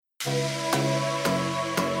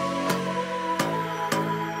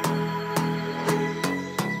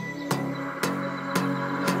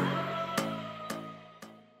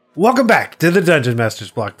Welcome back to the Dungeon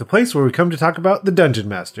Master's Block, the place where we come to talk about the Dungeon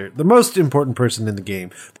Master, the most important person in the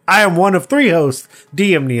game. I am one of three hosts,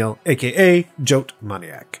 DM Neil, aka Jote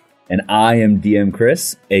Maniac. And I am DM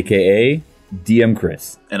Chris, aka DM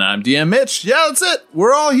Chris. And I'm DM Mitch. Yeah, that's it.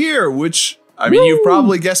 We're all here, which, I mean, you've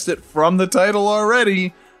probably guessed it from the title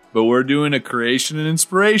already, but we're doing a creation and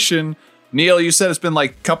inspiration. Neil, you said it's been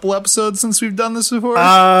like a couple episodes since we've done this before?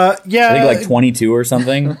 Yeah. I think like 22 or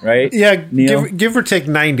something, right? Yeah, Neil? give or take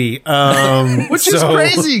 90. Which is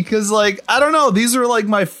crazy, because, like, I don't know, these are like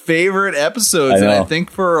my favorite episodes, and I think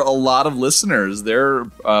for a lot of listeners, they're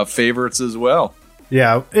favorites as well.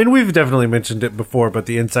 Yeah, and we've definitely mentioned it before, but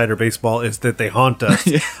the insider baseball is that they haunt us.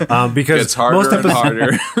 Because it's harder and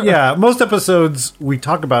harder. Yeah, most episodes we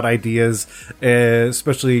talk about ideas,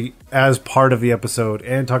 especially as part of the episode,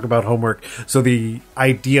 and talk about homework. So the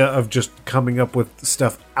idea of just coming up with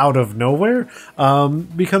stuff out of nowhere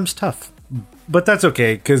becomes tough. But that's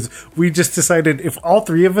okay, because we just decided if all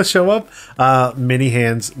three of us show up, many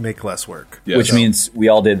hands make less work. Yes. Which means we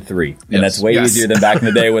all did 3. And that's way easier than back in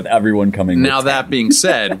the day with everyone coming Now, that being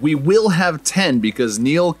said, we will have 10 because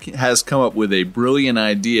Neil has come up with a brilliant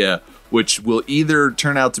idea which will either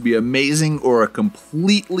turn out to be amazing or a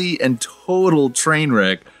completely and total train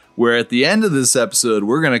wreck, where at the end of this episode,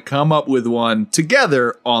 we're going to come up with one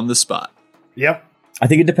together on the spot. Yep. I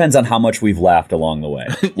think it depends on how much we've laughed along the way.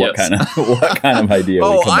 What kind of idea?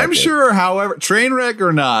 Oh, I'm sure. However, train wreck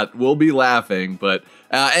or not, we'll be laughing. But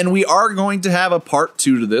and we are going to have a part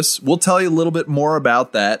 2 to this. We'll tell you a little bit more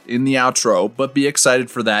about that in the outro. But be excited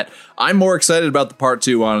for that. I'm more excited about the part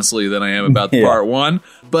 2, honestly, than I am about the part 1.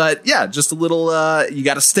 But yeah, just a little. You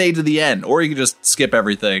got to stay to the end, or you can just skip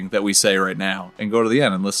everything that we say right now and go to the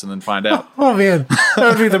end and listen and find out. Oh man, that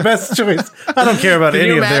would be the best choice. I don't care about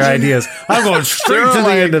any of their ideas. I'm going straight to the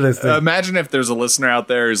end of this thing. Imagine if there's a listener out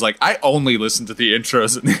there who's like, I only listen to the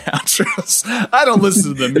intros and the outros. I don't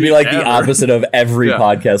listen to them. It'd be like the opposite of every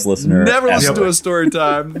podcast listener. Never listen to a story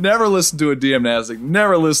time. Never listen to a DM Nastic.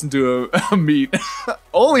 Never listen to a meet.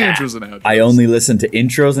 Only intros and outros. I only listen to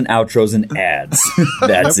intros and outros and ads.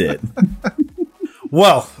 That's it.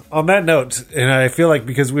 Well, on that note, and I feel like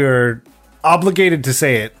because we are obligated to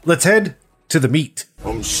say it, let's head to the meat.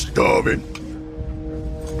 I'm starving.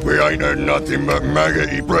 We ain't had nothing but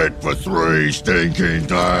maggoty bread for 3 stinking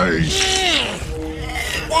days.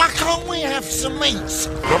 Why can't we have some meats?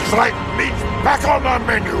 Looks like meat's back on the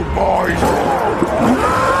menu, boys.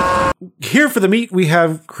 Here for the meat, we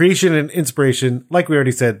have creation and inspiration. Like we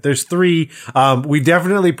already said, there's 3. We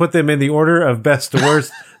definitely put them in the order of best to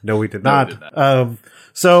worst. No, we did not.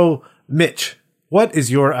 So, Mitch, what is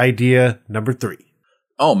your idea number 3?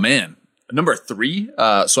 Oh, man. Number 3?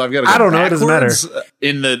 So I've got to go I don't know. It doesn't matter.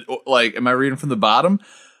 In the, like, am I reading from the bottom?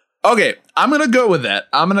 Okay, I'm going to go with that.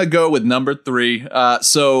 I'm going to go with number 3.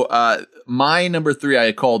 My number 3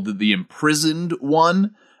 I called the imprisoned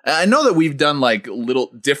one. I know that we've done like little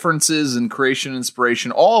differences in creation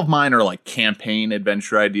inspiration. All of mine are like campaign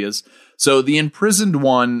adventure ideas. So the imprisoned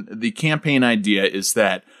one, the campaign idea is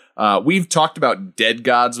that we've talked about dead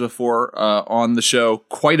gods before on the show,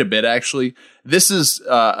 quite a bit actually. This is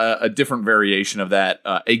a different variation of that.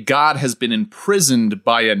 A god has been imprisoned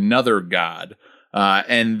by another god.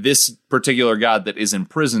 And this particular god that is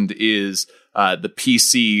imprisoned is the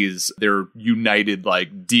PCs, their united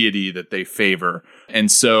like deity that they favor. And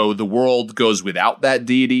so the world goes without that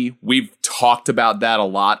deity. We've talked about that a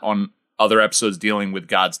lot on other episodes dealing with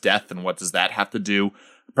God's death and what does that have to do.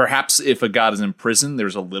 Perhaps if a god is imprisoned,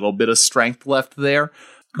 there's a little bit of strength left there.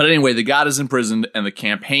 But anyway, the god is imprisoned and the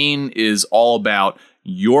campaign is all about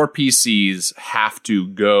your PCs have to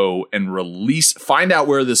go and find out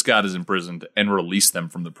where this god is imprisoned and release them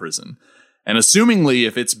from the prison. And assumingly,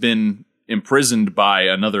 if it's been imprisoned by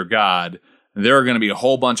another god, there are going to be a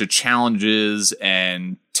whole bunch of challenges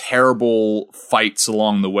and terrible fights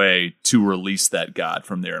along the way to release that god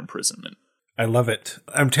from their imprisonment. I love it.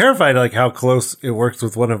 I'm terrified, like how close it works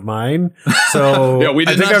with one of mine. So yeah, we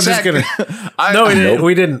did I think not I'm just gonna. No, we didn't.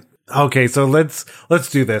 We didn't. Okay, so let's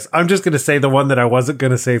do this. I'm just going to say the one that I wasn't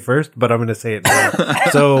going to say first, but I'm going to say it now.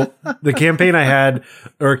 So the campaign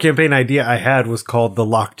campaign idea I had was called The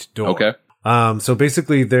Locked Door. Okay. So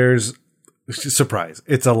basically there's surprise,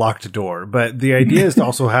 it's a locked door, but the idea is to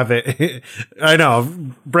also have it I know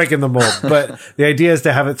I'm breaking the mold, but the idea is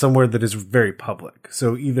to have it somewhere that is very public.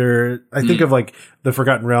 So either I think of like the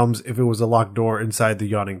Forgotten Realms, if it was a locked door inside the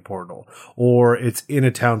Yawning Portal, or it's in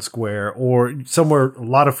a town square, or somewhere a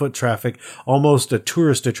lot of foot traffic, almost a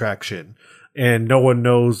tourist attraction, and no one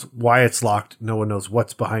knows why it's locked, no one knows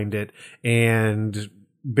what's behind it, and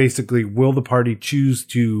basically will the party choose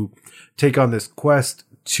to take on this quest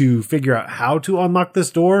to figure out how to unlock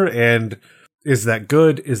this door. And is that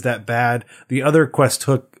good? Is that bad? The other quest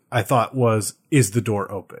hook I thought was, is the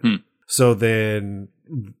door open? So then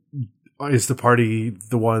is the party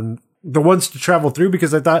the ones to travel through?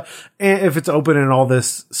 Because I thought if it's open and all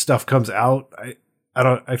this stuff comes out,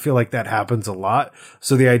 I feel like that happens a lot.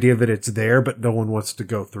 So the idea that it's there, but no one wants to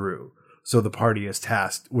go through. So the party is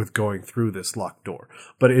tasked with going through this locked door.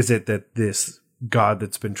 But is it that this god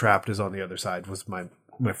that's been trapped is on the other side, was my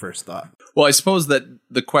first thought. Well, I suppose that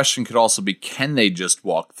the question could also be, can they just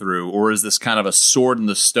walk through? Or is this kind of a sword in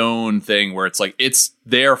the stone thing where it's like, it's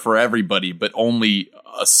there for everybody, but only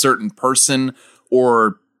a certain person,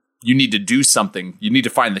 or you need to do something. You need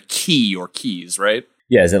to find the key or keys, right?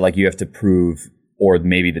 Yeah, is it like you have to prove, or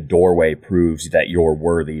maybe the doorway proves that you're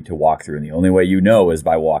worthy to walk through, and the only way you know is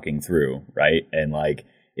by walking through, right? And like,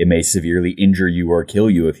 it may severely injure you or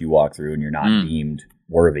kill you if you walk through and you're not deemed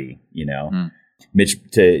worthy, you know? Mitch,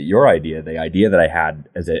 to your idea, the idea that I had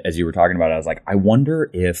as you were talking about it, I was like, I wonder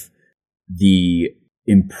if the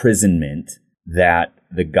imprisonment that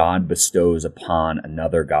the god bestows upon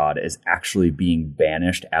another god is actually being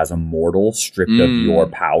banished as a mortal, stripped of your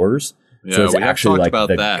powers. Yeah, so it's actually like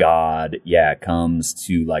the that. god, comes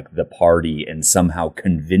to like the party and somehow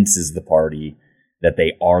convinces the party that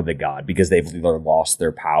they are the god, because they've either lost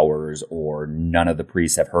their powers or none of the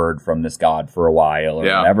priests have heard from this god for a while or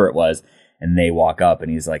whatever it was. And they walk up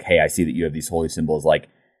and he's like, hey, I see that you have these holy symbols. Like,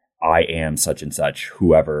 I am such and such,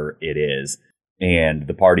 whoever it is. And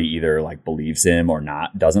the party either like believes him or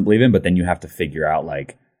not, doesn't believe him. But then you have to figure out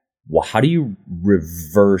like, well, how do you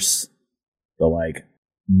reverse the like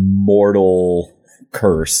mortal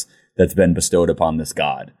curse that's been bestowed upon this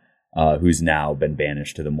god, who's now been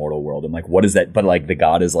banished to the mortal world? And like, what is that? But like the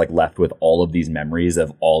god is like left with all of these memories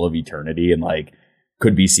of all of eternity, and like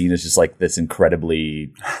could be seen as just like this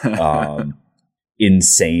incredibly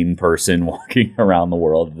insane person walking around the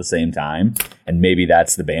world at the same time. And maybe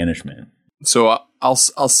that's the banishment. So I'll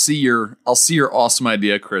see your awesome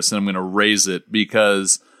idea, Chris, and I'm going to raise it,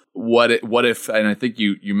 because what if, and I think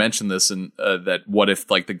you mentioned this, and that what if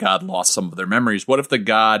like the god lost some of their memories? What if the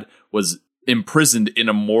god was imprisoned in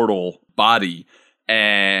a mortal body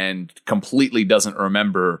and completely doesn't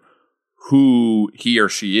remember who he or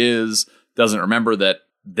she is, doesn't remember that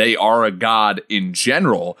they are a god in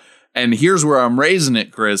general? And here's where I'm raising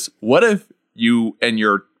it, Chris. What if you and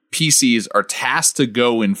your PCs are tasked to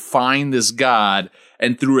go and find this god,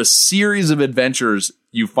 and through a series of adventures,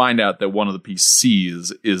 you find out that one of the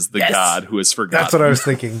PCs is the god who is forgotten? That's what I was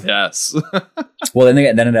thinking. Yes. Well, then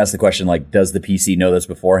it asks the question, like, does the PC know this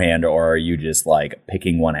beforehand, or are you just like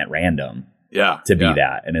picking one at random to be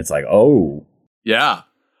that? And it's like, oh. Yeah.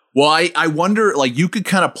 Well, I wonder, like, you could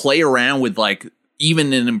kind of play around with like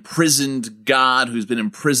even an imprisoned god who's been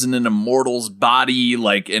imprisoned in a mortal's body,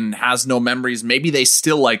 like, and has no memories. Maybe they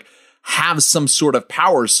still like have some sort of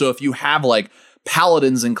powers. So if you have like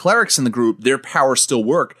paladins and clerics in the group, their powers still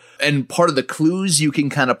work. And part of the clues you can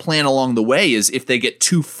kind of plan along the way is if they get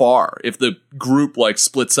too far, if the group like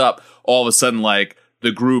splits up, all of a sudden like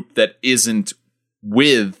the group that isn't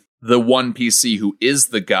with the one PC who is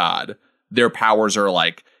the god, their powers are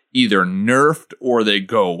like either nerfed or they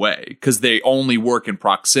go away, because they only work in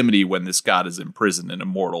proximity when this god is imprisoned in a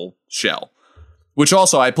mortal shell. Which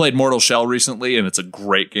also, I played Mortal Shell recently, and it's a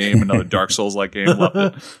great game. Another Dark Souls-like game. Loved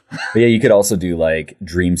it. But yeah, you could also do like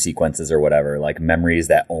dream sequences or whatever, like memories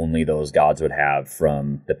that only those gods would have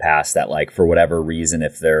from the past, that like for whatever reason,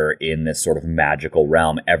 if they're in this sort of magical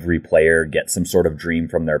realm, every player gets some sort of dream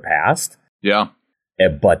from their past. Yeah.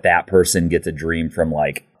 But that person gets a dream from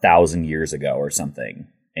like 1,000 years ago or something.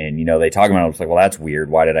 And, you know, they talk about it, it's like, well, that's weird.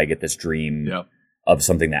 Why did I get this dream of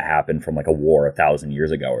something that happened from like a war 1,000 years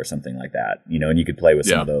ago or something like that? You know, and you could play with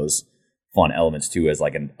some of those fun elements too, as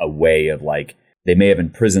like a way of like, they may have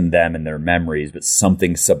imprisoned them in their memories, but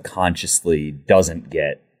something subconsciously doesn't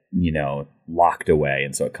get, you know, locked away.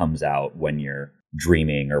 And so it comes out when you're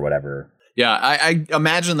dreaming or whatever. Yeah, I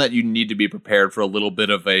imagine that you need to be prepared for a little bit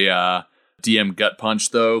of a DM gut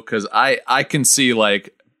punch, though, because I can see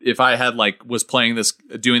like, if I had like was doing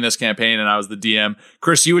this campaign and I was the DM,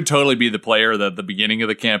 Chris, you would totally be the player that at the beginning of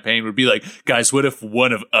the campaign would be like, guys, what if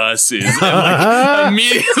one of us is, and like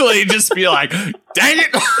immediately just be like, dang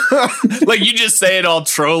it. Like you just say it all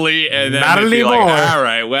trolly, and then it'd be like, all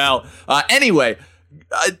right, well, anyway,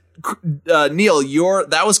 Neil,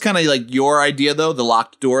 that was kind of like your idea though, the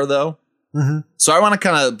locked door though. Mm-hmm. So I want to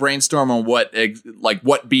kind of brainstorm on what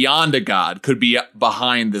beyond a god could be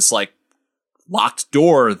behind this like locked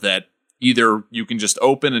door that either you can just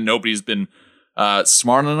open and nobody's been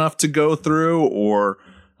smart enough to go through, or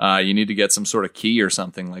You need to get some sort of key or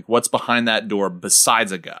something. Like, what's behind that door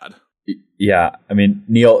besides a god? Yeah, I mean,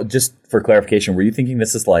 Neil, just for clarification, were you thinking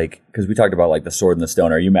this is like, because we talked about like the sword and the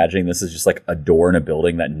stone, are you imagining this is just like a door in a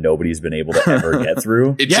building that nobody's been able to ever get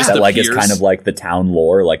through? It just that like is appears. kind of like the town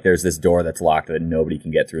lore, like there's this door that's locked that nobody can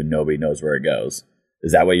get through and nobody knows where it goes.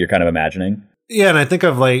 Is that what you're kind of imagining? Yeah, and I think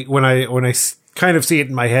of like when I kind of see it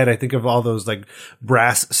in my head, I think of all those like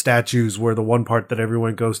brass statues where the one part that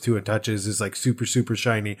everyone goes to and touches is like super, super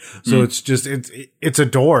shiny. So it's just, it's a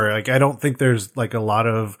door. Like, I don't think there's like a lot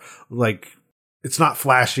of like, it's not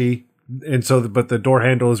flashy. And so, but the door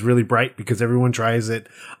handle is really bright because everyone tries it,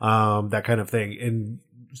 that kind of thing. And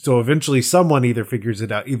so eventually someone either figures it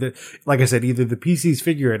out, either, like I said, either the PCs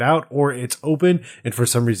figure it out or it's open. And for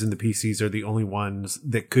some reason, the PCs are the only ones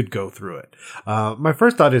that could go through it. My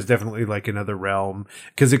first thought is definitely like another realm,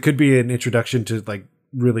 because it could be an introduction to like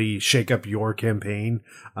really shake up your campaign.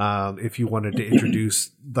 If you wanted to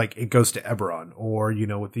introduce, like it goes to Eberron, or, you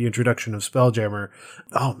know, with the introduction of Spelljammer.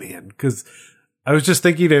 Oh man, because I was just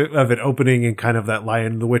thinking of it opening in kind of that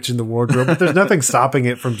Lion, the Witch, and the Wardrobe, but there's nothing stopping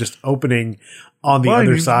it from just opening on the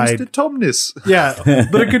other side. Mr. Tumnus. Yeah,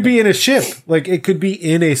 but it could be in a ship. Like, it could be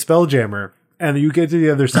in a Spelljammer, and you get to the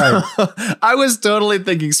other side. I was totally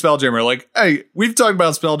thinking Spelljammer. Like, hey, we've talked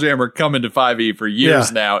about Spelljammer coming to 5e for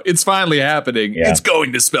years now. It's finally happening. Yeah. It's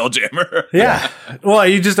going to Spelljammer. Yeah. Well,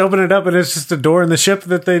 you just open it up, and it's just a door in the ship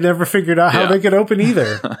that they never figured out how they could open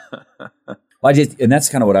either. Well, and that's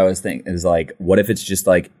kind of what I was thinking, is like, what if it's just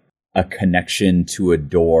like a connection to a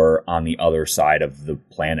door on the other side of the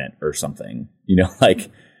planet or something, you know,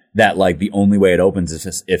 like that, like the only way it opens is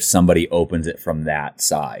just if somebody opens it from that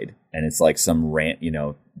side, and it's like some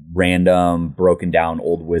random broken down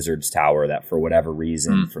old wizard's tower that for whatever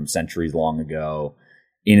reason from centuries long ago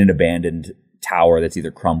in an abandoned tower that's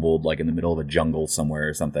either crumbled like in the middle of a jungle somewhere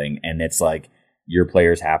or something. And it's like your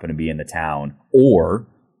players happen to be in the town, or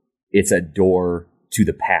it's a door to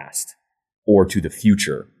the past or to the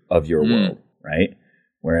future of your world, right?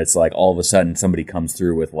 Where it's like all of a sudden somebody comes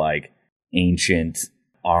through with like ancient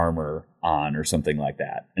armor on or something like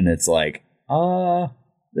that. And it's like,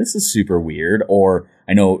 this is super weird. Or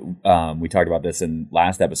I know we talked about this in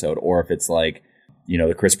last episode, or if it's like, you know,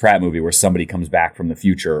 the Chris Pratt movie where somebody comes back from the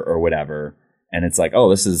future or whatever. And it's like, oh,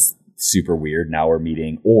 this is super weird. Now we're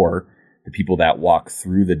meeting, or the people that walk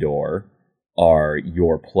through the door are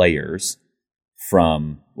your players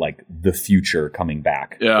from like the future coming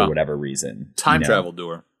back for whatever reason. Time travel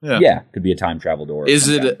door. Yeah, could be a time travel door. Is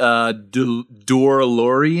it Dorlorian?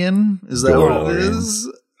 Is that what it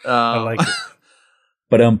is? I like it.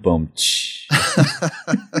 Ba-dum-bum.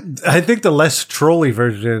 I think the less trolly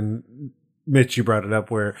version, Mitch, you brought it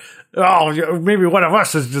up, where, oh, maybe one of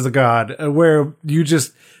us is just a god, where you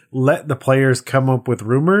just let the players come up with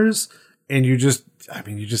rumors, and you just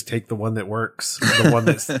take the one that works, the one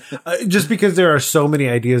that's just because there are so many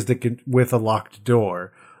ideas that can, with a locked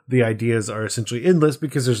door, the ideas are essentially endless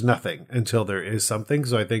because there's nothing until there is something.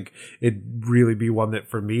 So I think it'd really be one that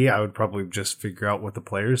for me, I would probably just figure out what the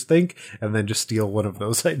players think and then just steal one of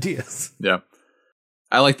those ideas. Yeah.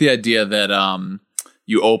 I like the idea that,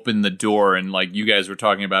 you open the door and like you guys were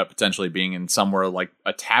talking about potentially being in somewhere like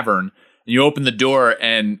a tavern, and you open the door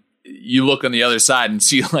and you look on the other side and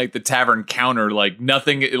see like the tavern counter, like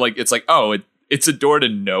nothing, like it's like, oh, it's a door to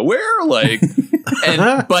nowhere. Like,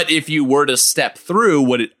 but if you were to step through,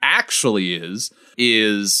 what it actually is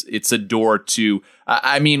it's a door to,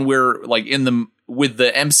 I mean, we're like with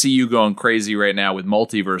the MCU going crazy right now with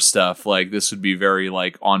multiverse stuff, like this would be very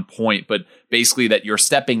like on point, but basically that you're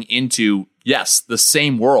stepping into, yes, the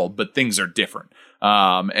same world, but things are different.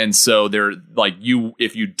 And so they're like,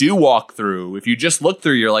 if you do walk through, if you just look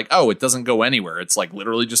through, you're like, oh, it doesn't go anywhere. It's like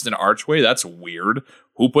literally just an archway. That's weird.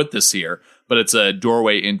 Who put this here? But it's a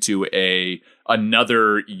doorway into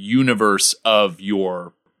another universe of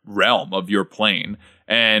your realm, of your plane.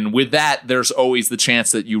 And with that, there's always the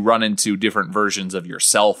chance that you run into different versions of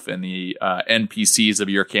yourself and the NPCs of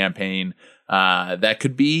your campaign. That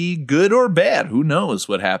could be good or bad. Who knows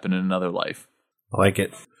what happened in another life? I like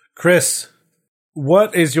it. Chris,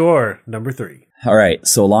 what is your number 3? All right.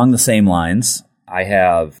 So along the same lines, I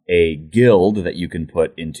have a guild that you can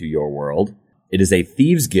put into your world. It is a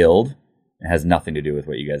thieves guild. It has nothing to do with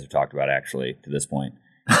what you guys have talked about, actually, to this point.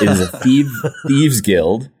 It is a thieves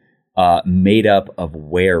guild made up of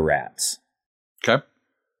were-rats. Okay.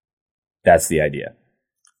 That's the idea.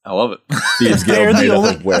 I love it. Thieves guild made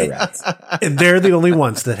up of were-rats. And they're the only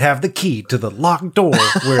ones that have the key to the locked door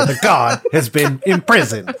where the god has been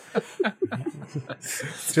imprisoned.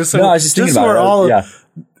 Just so, No, I was just thinking about it.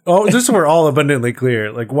 Oh, just so we're all abundantly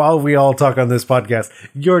clear, like while we all talk on this podcast,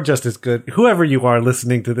 you're just as good. Whoever you are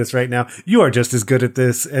listening to this right now, you are just as good at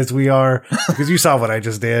this as we are because you saw what I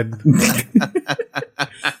just did.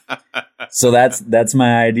 So that's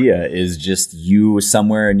my idea, is just you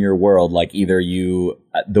somewhere in your world, like either you,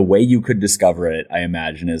 the way you could discover it, I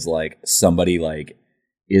imagine, is like somebody like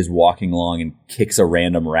is walking along and kicks a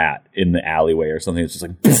random rat in the alleyway or something. It's just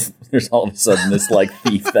like, poof, there's all of a sudden this like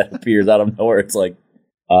thief that appears out of nowhere. It's like,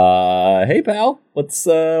 hey pal, what's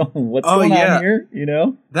going on here? You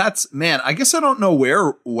know, that's, man, I guess I don't know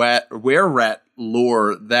where rat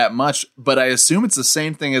lore that much, but I assume it's the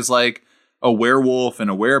same thing as like a werewolf and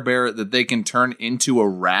a werebear, that they can turn into a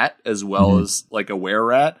rat as well as like a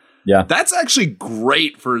were-rat. Yeah. That's actually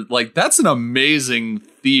great for like, that's an amazing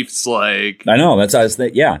thief's like, I know, that's how I was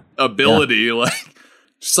thinking. Yeah. Ability. Yeah. Like,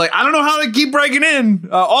 just like, I don't know how they keep breaking in.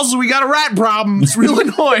 Also, we got a rat problem. It's real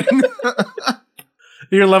annoying.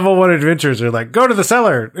 Your level 1 adventures are like, go to the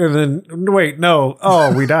cellar. And then, wait, no.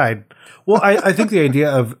 Oh, we died. Well, I think the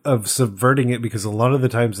idea of subverting it, because a lot of the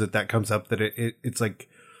times that comes up, that it's like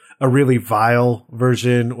a really vile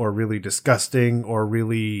version or really disgusting or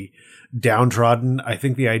really downtrodden. I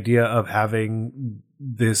think the idea of having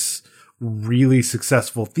this really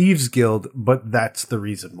successful thieves guild, but that's the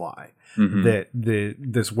reason why. That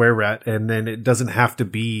this were-rat, and then it doesn't have to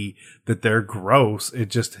be that they're gross. It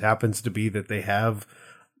just happens to be that they have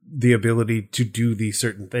the ability to do these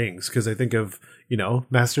certain things. Because I think of, you know,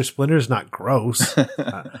 Master Splinter's not gross.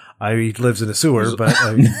 He lives in a sewer, but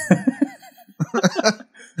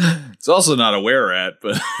it's also not a were-rat,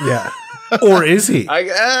 but yeah. Or is he?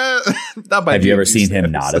 Have you ever seen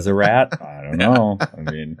him not as a rat? I don't know. I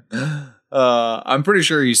mean, I'm pretty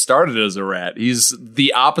sure he started as a rat. He's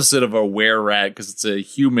the opposite of a were-rat because it's a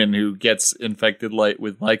human who gets infected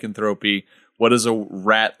with lycanthropy. What is a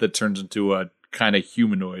rat that turns into a kind of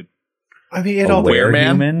humanoid? I mean, it all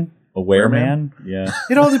human? A were-man? Yeah.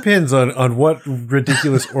 It all depends on what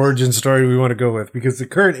ridiculous origin story we want to go with, because the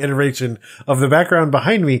current iteration of the background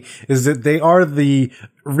behind me is that they are the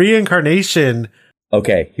reincarnation.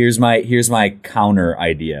 Okay, here's my counter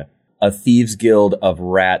idea. A thieves guild of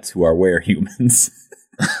rats who are were-humans.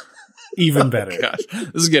 Even better. Gosh,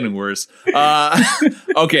 this is getting worse.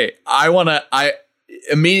 Okay,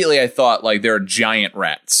 immediately I thought like there are giant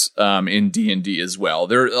rats in D&D as well.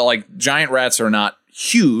 They're like, giant rats are not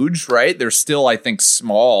huge, right? They're still, I think,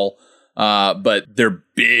 small, but they're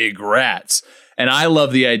big rats. And I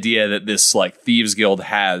love the idea that this like thieves guild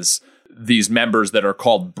has these members that are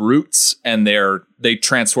called brutes, and they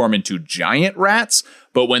transform into giant rats.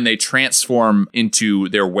 But when they transform into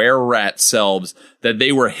their were-rat selves, that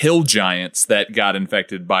they were hill giants that got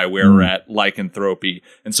infected by were-rat lycanthropy.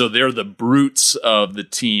 And so they're the brutes of the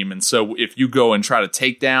team. And so if you go and try to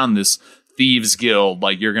take down this thieves guild,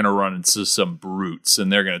 like, you're going to run into some brutes,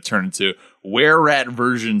 and they're going to turn into were-rat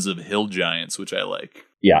versions of hill giants, which I like.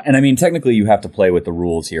 Yeah, and I mean, technically you have to play with the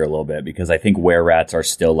rules here a little bit, because I think were-rats are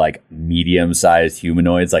still like medium-sized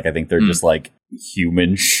humanoids. Like, I think they're just like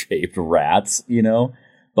human-shaped rats, you know?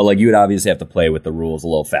 But like, you would obviously have to play with the rules a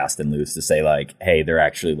little fast and loose to say like, hey, they're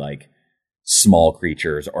actually like small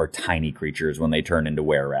creatures or tiny creatures when they turn into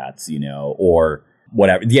were-rats, you know, or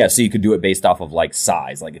whatever. Yeah, so you could do it based off of like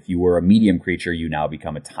size. Like, if you were a medium creature, you now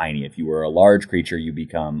become a tiny. If you were a large creature, you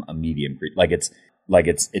become a medium creature.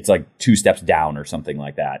 It's like 2 steps down or something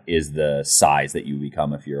like that is the size that you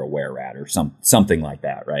become if you're a were-rat or something like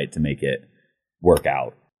that, right? To make it work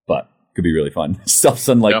out. But could be really fun. All of a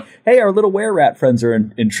sudden, like, hey, our little were-rat friends are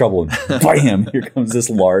in trouble. And bam, here comes this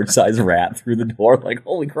large-sized rat through the door. Like,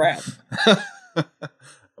 holy crap. I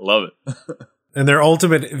love it. And their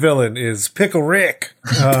ultimate villain is Pickle Rick.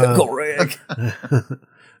 Pickle Rick.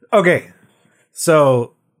 Okay,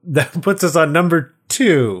 so that puts us on number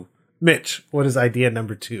 2. Mitch, what is idea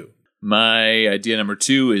number 2? My idea number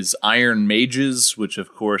 2 is Iron Mages, which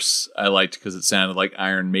of course I liked because it sounded like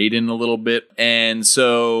Iron Maiden a little bit. And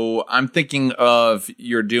so I'm thinking of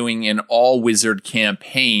you're doing an all wizard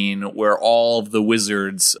campaign where all of the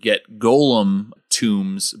wizards get golem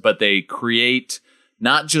tombs, but they create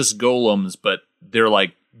not just golems, but they're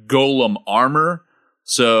like golem armor.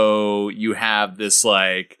 So you have this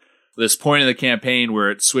point in the campaign where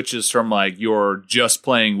it switches from like you're just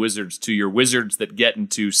playing wizards to your wizards that get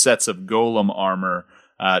into sets of golem armor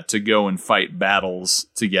to go and fight battles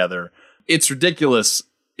together. It's ridiculous.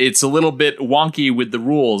 It's a little bit wonky with the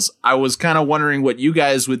rules. I was kind of wondering what you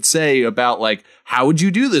guys would say about like, how would you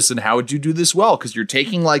do this and how would you do this well? Because you're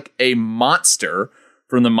taking like a monster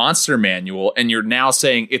from the monster manual and you're now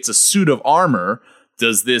saying it's a suit of armor.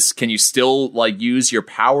 Can you still like use your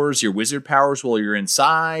powers, your wizard powers while you're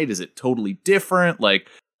inside? Is it totally different? Like,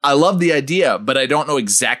 I love the idea, but I don't know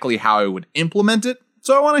exactly how I would implement it.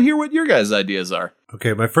 So I want to hear what your guys' ideas are.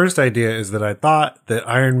 Okay, my first idea is that I thought that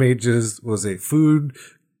Iron Mages was a food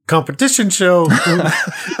competition show,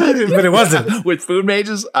 but it wasn't. With food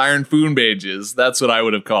mages, Iron Food Mages. That's what I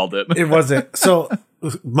would have called it. It wasn't. So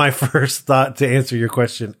my first thought to answer your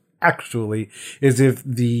question actually is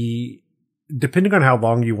depending on how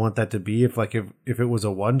long you want that to be, if it was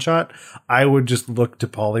a one shot, I would just look to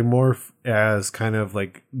polymorph as kind of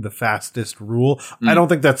like the fastest rule. I don't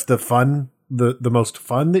think that's the most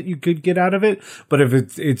fun that you could get out of it, but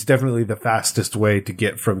if it's definitely the fastest way to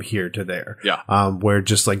get from here to there. Yeah. Where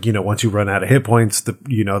just like, once you run out of hit points, the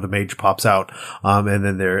mage pops out, and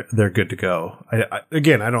then they're good to go. I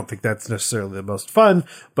don't think that's necessarily the most fun,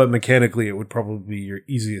 but mechanically it would probably be your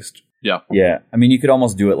easiest. Yeah. Yeah. I mean, you could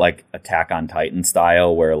almost do it like Attack on Titan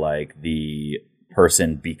style, where like the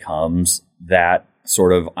person becomes that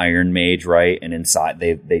sort of Iron Mage, right? And inside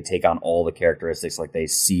they take on all the characteristics, like they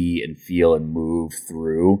see and feel and move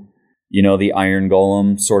through, the Iron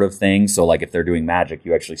Golem sort of thing. So like if they're doing magic,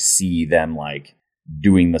 you actually see them like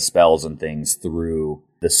doing the spells and things through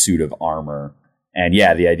the suit of armor. And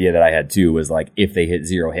yeah, the idea that I had too was like if they hit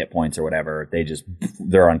 0 hit points or whatever,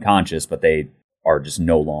 they're unconscious, but they are just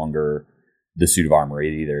no longer the suit of armor.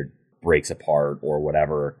 It either breaks apart or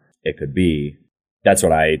whatever it could be. That's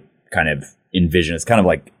what I kind of envision. It's kind of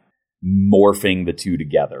like morphing the two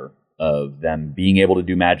together of them being able to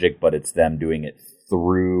do magic, but it's them doing it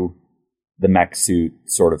through the mech suit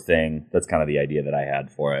sort of thing. That's kind of the idea that I had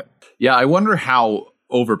for it. Yeah, I wonder how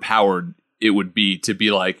overpowered it would be to be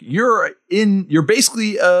like, you're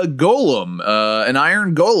basically a golem, an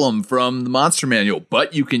iron golem from the Monster Manual,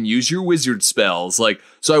 but you can use your wizard spells. Like,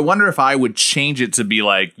 so I wonder if I would change it to be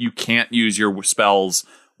like, you can't use your spells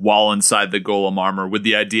while inside the golem armor, with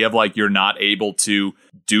the idea of like, you're not able to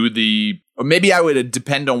do or maybe I would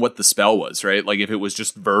depend on what the spell was, right? Like if it was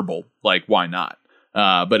just verbal, like why not?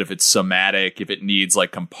 But if it's somatic, if it needs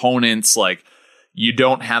like components, like you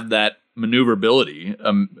don't have that maneuverability,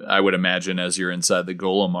 I would imagine, as you're inside the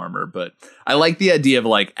golem armor. But I like the idea of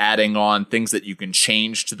like adding on things that you can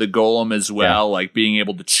change to the golem as well, like being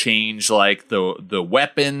able to change like the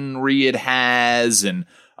weaponry it has, and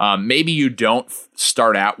maybe you don't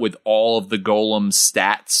start out with all of the golem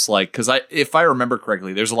stats, like because if I remember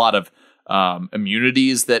correctly, there's a lot of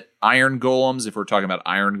immunities that iron golems, if we're talking about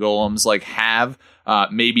iron golems, like have.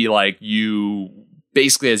 Maybe like you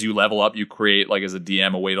basically, as you level up, you create like as a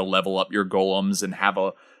DM a way to level up your golems and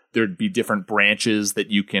there'd be different branches that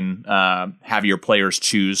you can have your players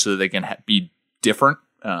choose so that they can be different.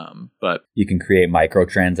 But you can create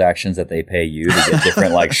microtransactions that they pay you to get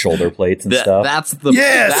different like shoulder plates and stuff. That's the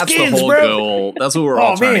whole goal. That's what we're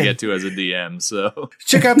all trying to get to as a DM. So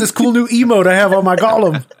check out this cool new emote I have on my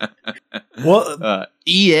golem. Well,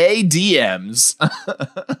 EA DMs.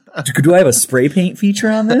 Do I have a spray paint feature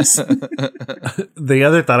on this? The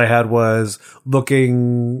other thought I had was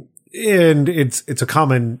looking. And it's a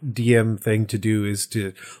common DM thing to do, is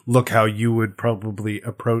to look how you would probably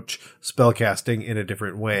approach spellcasting in a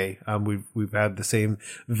different way. We've had the same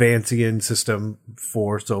Vancian system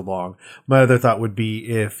for so long. My other thought would be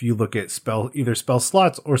if you look at either spell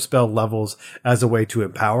slots or spell levels as a way to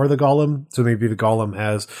empower the golem. So maybe the golem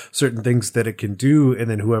has certain things that it can do, and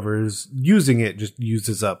then whoever is using it just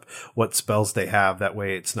uses up what spells they have. That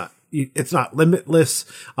way it's not limitless,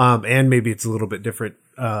 and maybe it's a little bit different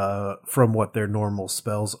from what their normal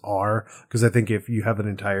spells are. Because I think if you have an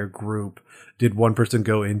entire group, did one person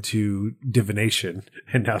go into divination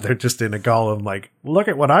and now they're just in a golem, like, look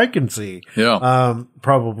at what I can see. Yeah.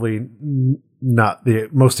 Probably not the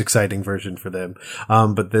most exciting version for them.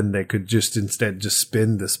 But then they could instead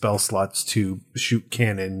spin the spell slots to shoot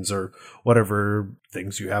cannons or whatever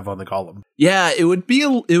things you have on the golem. Yeah, it would be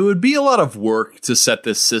a lot of work to set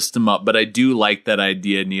this system up, but I do like that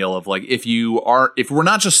idea, Neil, of like if we're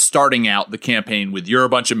not just starting out the campaign with you're a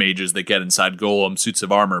bunch of mages that get inside golem suits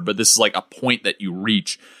of armor, but this is like a point that you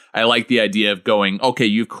reach. I like the idea of going, okay,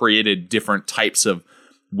 you've created different types of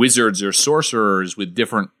wizards or sorcerers with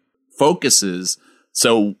different focuses.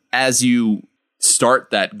 So as you start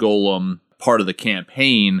that golem part of the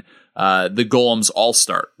campaign, the golems all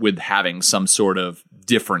start with having some sort of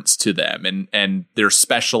difference to them, and they're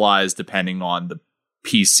specialized depending on the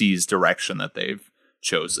PC's direction that they've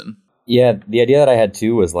chosen. Yeah, the idea that I had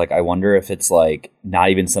too was like, I wonder if it's like not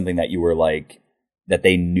even something that you were like, that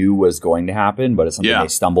they knew was going to happen, but it's something they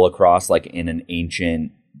stumble across like in an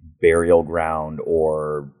ancient burial ground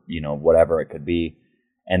or, whatever it could be.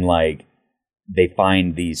 And like they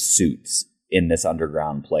find these suits in this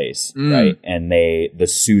underground place, right? And the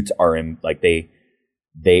suits are in like they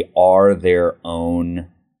are their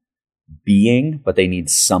own being, but they need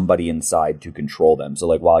somebody inside to control them. So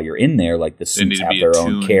like while you're in there, like the suits have their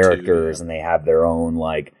own characters and they have their own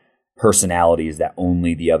like personalities that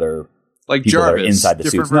only the other like people Jarvis, that are inside the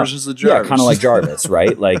different suits. versions of Jarvis. Yeah, kind of like Jarvis,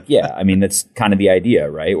 right? Like, yeah, I mean, that's kind of the idea,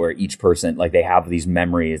 right? Where each person, like they have these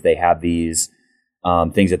memories, they have these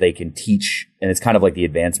things that they can teach. And it's kind of like the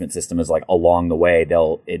advancement system is like along the way,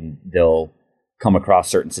 they'll come across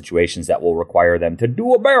certain situations that will require them to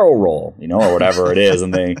do a barrel roll, you know, or whatever it is.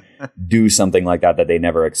 And they do something like that they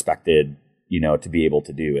never expected, you know, to be able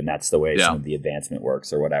to do. And that's the way some of the advancement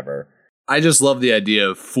works or whatever. I just love the idea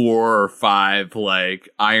of 4 or 5 like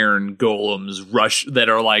iron golems that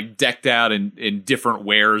are like decked out in different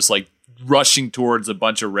wares, like rushing towards a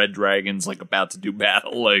bunch of red dragons, like about to do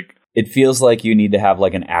battle. Like, it feels like you need to have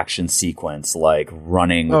like an action sequence, like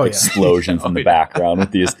running with explosions in the background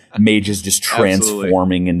with these mages just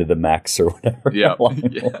transforming into the mechs or whatever. Yeah.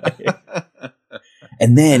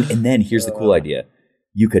 And then here's the cool idea.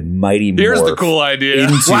 You could mighty here's morph the cool idea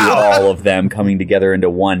into all of them coming together into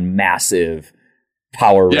one massive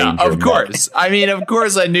Power Ranger. Yeah, of course. I mean, of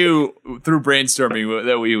course I knew through brainstorming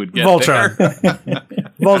that we would get Voltron. there.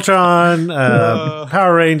 Voltron,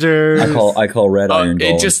 Power Rangers. I call Red Iron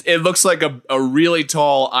Golem. It looks like a really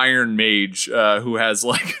tall Iron Mage who has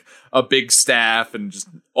like a big staff and just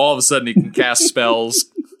all of a sudden he can cast spells.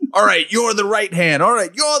 All right, you're the right hand. All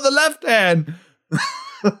right, you're the left hand.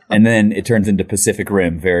 And then it turns into Pacific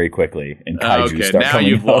Rim very quickly, and kaiju start now coming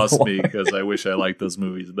you've out. lost me because I wish I liked those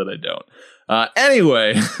movies, but I don't.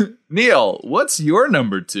 Anyway, Neil, what's your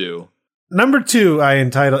number 2? Number 2, I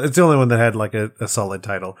entitled. It's the only one that had like a solid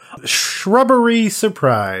title. Shrubbery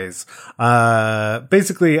Surprise.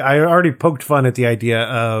 Basically, I already poked fun at the idea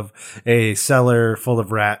of a cellar full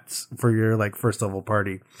of rats for your like first level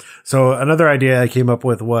party. So another idea I came up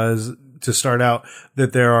with was to start out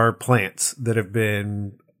that there are plants that have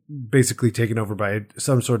been basically taken over by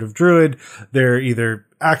some sort of druid. They're either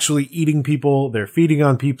actually eating people, they're feeding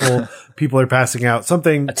on people, people are passing out,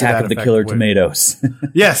 something. Attack of the Killer Tomatoes.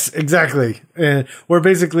 Yes, exactly. Where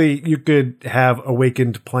basically you could have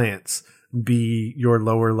awakened plants be your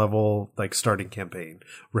lower level, like starting campaign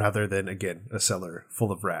rather than again, a cellar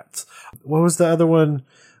full of rats. What was the other one?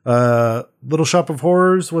 Little Shop of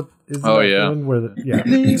Horrors. What is that one? Where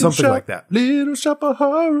something like that. Little Shop of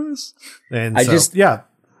Horrors. And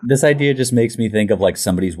this idea just makes me think of like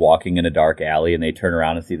somebody's walking in a dark alley and they turn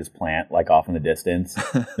around and see this plant like off in the distance.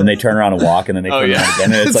 Then they turn around and walk and then they turn around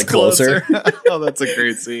again and it's like closer. Oh, that's a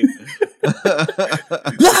great scene.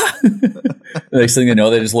 The next thing you know,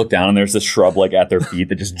 they just look down and there's this shrub like at their feet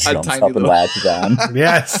that just jumps up and latches on.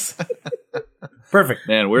 Yes. Perfect.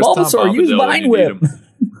 Man, where's Bulbasaur? Use Vine Whip.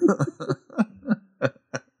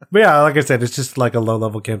 But yeah, like I said, it's just like a low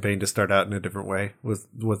level campaign to start out in a different way was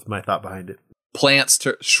my thought behind it.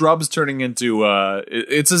 Shrubs turning into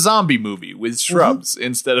it's a zombie movie with shrubs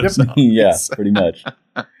instead of zombies. Yeah, pretty much.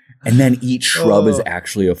 And then each shrub is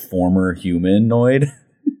actually a former humanoid.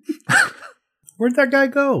 Where'd that guy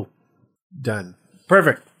go? Done.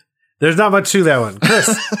 Perfect. There's not much to that one.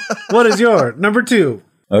 Chris, what is your number 2?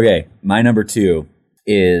 Okay, my number 2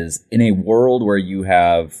 is in a world where you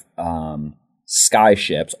have sky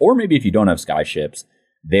ships, or maybe if you don't have sky ships,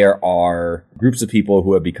 there are groups of people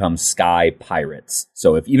who have become sky pirates.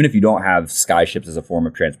 So even if you don't have sky ships as a form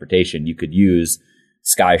of transportation, you could use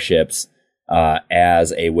sky ships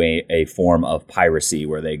as a form of piracy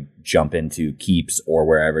where they jump into keeps or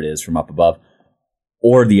wherever it is from up above.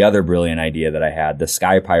 Or the other brilliant idea that I had, the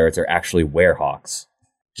sky pirates are actually werehawks.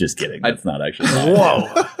 Just kidding. That's not actually. Whoa.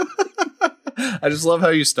 I just love how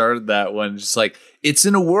you started that one. Just like, it's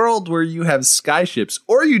in a world where you have sky ships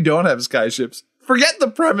or you don't have sky ships. Forget the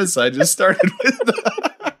premise I just started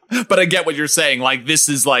with. But I get what you're saying. Like, this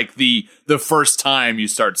is like the first time you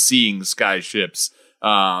start seeing sky ships.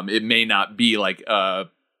 It may not be like a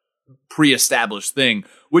pre-established thing,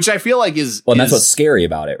 which I feel like is... Well, that's what's scary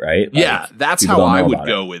about it, right? Like, yeah, that's how I would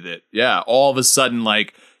go with it. Yeah, all of a sudden,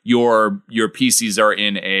 like, your PCs are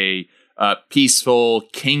in a peaceful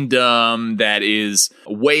kingdom that is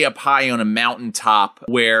way up high on a mountaintop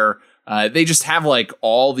where they just have like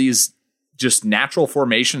all these just natural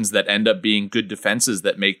formations that end up being good defenses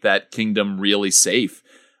that make that kingdom really safe.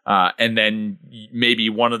 And then maybe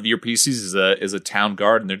one of your PCs is a town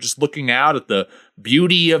guard and they're just looking out at the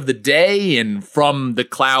beauty of the day, and from the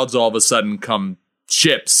clouds all of a sudden come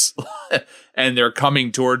ships and they're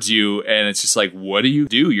coming towards you, and it's just like, what do?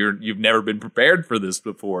 You've never been prepared for this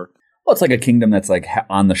before. Well, it's like a kingdom that's like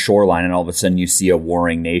on the shoreline, and all of a sudden you see a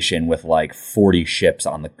warring nation with like 40 ships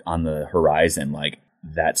on the horizon. Like,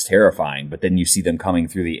 that's terrifying. But then you see them coming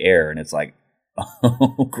through the air, and it's like,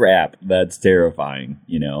 oh crap, that's terrifying,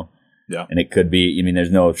 you know? Yeah. And it could be, I mean,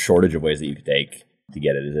 there's no shortage of ways that you could take to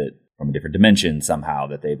get it. Is it from a different dimension somehow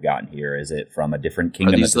that they've gotten here? Is it from a different Are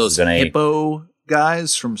kingdom? these those hippo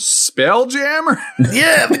guys from Spelljammer?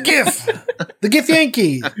 Yeah, the GIF. The GIF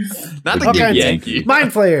Yankee. Not the All GIF kinds of Yankee.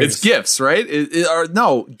 Mind flayers. It's GIFs, right?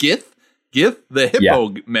 No, GIF, the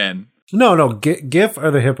hippo men. No, GIF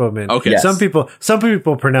are the hippo men. Okay. Yes. Some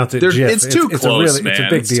people pronounce it GIF. It's too close, man. It's a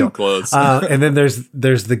big It's deal. too close. And then there's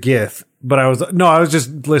the GIF. But I was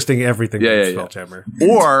just listing everything Yeah, from yeah. Spelljammer.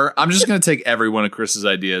 Or I'm just going to take every one of Chris's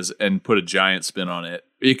ideas and put a giant spin on it.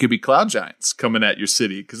 It could be cloud giants coming at your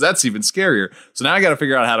city, because that's even scarier. So now I got to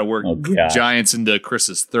figure out how to work giants into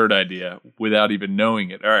Chris's third idea without even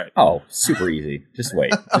knowing it. All right. Oh, super easy. Just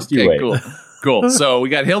wait. Just you Okay, wait. cool. So we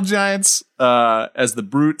got hill giants as the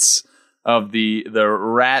brutes of the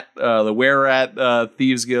were rat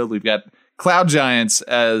thieves guild. We've got cloud giants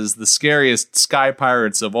as the scariest sky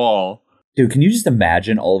pirates of all. Dude, can you just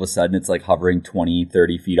imagine all of a sudden it's like hovering 20,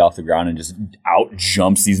 30 feet off the ground and just out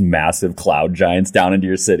jumps these massive cloud giants down into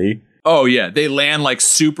your city? Oh yeah, they land like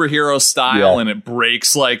superhero style, Yeah. and it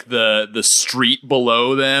breaks like the street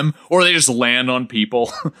below them, or they just land on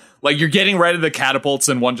people. Like you're getting right at the catapults,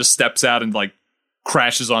 and one just steps out and like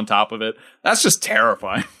crashes on top of it. That's just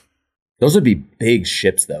terrifying. Those would be big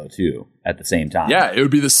ships, though, too, at the same time. Yeah, it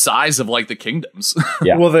would be the size of like the kingdoms.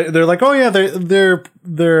 Yeah. Well, they're like, oh yeah,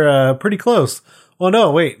 they're pretty close. Oh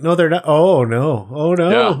no, wait, no, they're not. Oh no.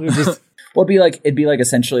 Yeah. It just, Well, it'd be like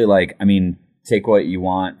essentially like, I mean, take what you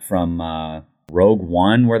want from Rogue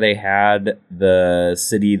One, where they had the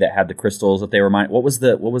city that had the crystals that they were mining. What was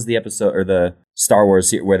the episode or the Star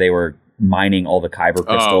Wars where they were mining all the Kyber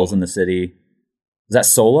crystals in the city? Is that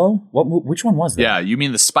Solo? Which one was that? Yeah, you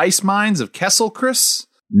mean the spice mines of Kessel, Chris?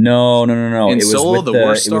 No. In It was Solo, with the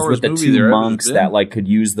worst Star Wars the movie two there ever monks been. that like could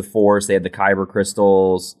use the Force. They had the Kyber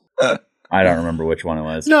crystals. I don't remember which one it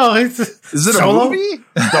was. no, it's Is it Solo? a movie?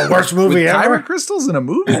 The worst movie With ever. Kyber crystals in a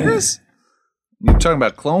movie, Chris? You talking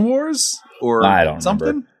about Clone Wars or I don't something?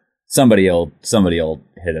 remember. Somebody'll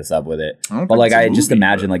hit us up with it. I don't But think like it's a I just movie,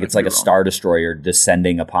 imagine but like I it's could like be a wrong. Star Destroyer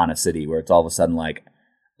descending upon a city where it's all of a sudden like,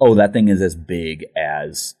 oh, that thing is as big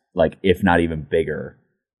as like, if not even bigger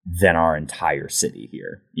than our entire city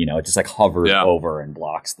here. You know, it just like hovers Yeah. over and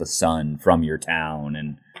blocks the sun from your town.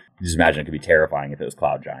 And just imagine it could be terrifying if it was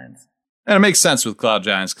cloud giants. And it makes sense with cloud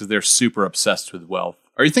giants because they're super obsessed with wealth.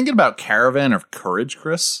 Are you thinking about Caravan of Courage,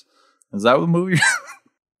 Chris? Is that what movie?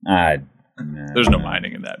 There's no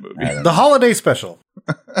mining in that movie. The holiday special.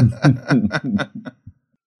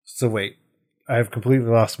 So wait, I've completely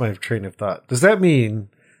lost my train of thought. Does that mean,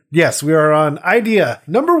 yes, we are on idea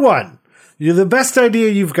number 1. You're the best idea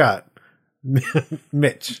you've got.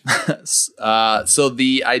 Mitch. So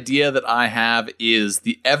the idea that I have is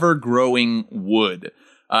the ever-growing wood.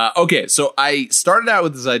 Okay, so I started out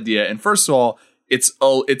with this idea, and first of all,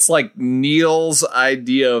 it's like Neil's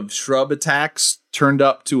idea of shrub attacks turned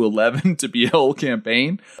up to 11 to be a whole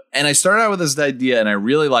campaign. And I started out with this idea, and I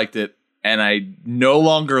really liked it, and I no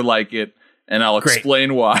longer like it, and I'll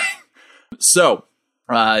explain why. So,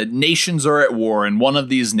 nations are at war, and one of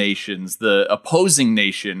these nations, the opposing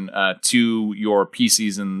nation to your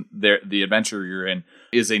PCs and the adventure you're in,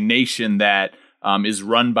 is a nation that is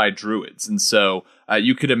run by druids. And so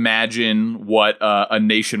you could imagine what a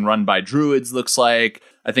nation run by druids looks like.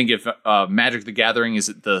 I think if Magic the Gathering is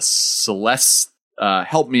it the Celeste,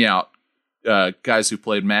 help me out, guys who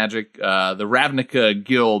played Magic, the Ravnica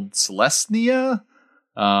Guild Celestia,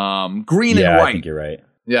 green and white. I think you're right.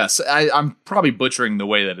 Yes, I'm probably butchering the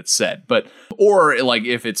way that it's said, but or like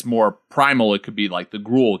if it's more primal, it could be like the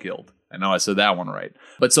Gruul Guild. I know I said that one right.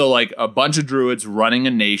 But so like a bunch of druids running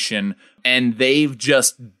a nation, and they've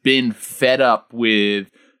just been fed up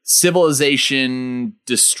with civilization,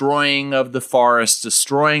 destroying of the forest,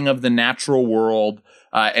 destroying of the natural world.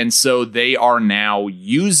 And so they are now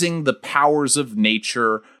using the powers of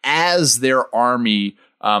nature as their army,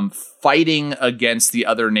 fighting against the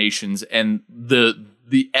other nations and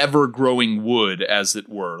the ever-growing wood, as it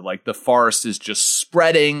were. Like the forest is just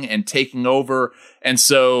spreading and taking over. And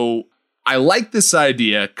so I like this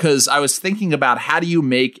idea because I was thinking about how do you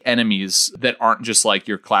make enemies that aren't just like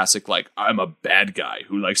your classic, like, I'm a bad guy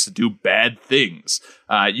who likes to do bad things.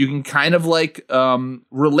 You can kind of like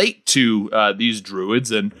relate to these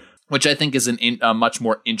druids, and which I think is a much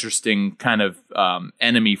more interesting kind of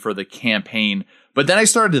enemy for the campaign. But then I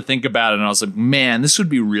started to think about it, and I was like, man, this would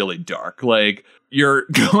be really dark. Like, you're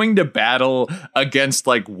going to battle against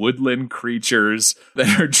like woodland creatures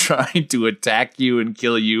that are trying to attack you and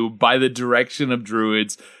kill you by the direction of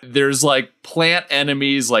druids. There's like plant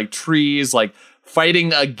enemies, like trees, like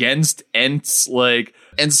fighting against Ents. Like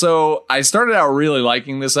And so I started out really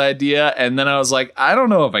liking this idea, and then I was like, I don't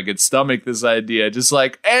know if I could stomach this idea. Just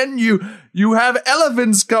like, and you have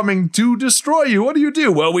elephants coming to destroy you. What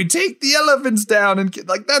do? Well, we take the elephants down, and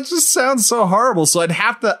like that just sounds so horrible. So I'd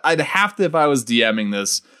have to if I was DMing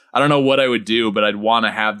this, I don't know what I would do, but I'd want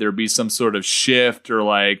to have there be some sort of shift or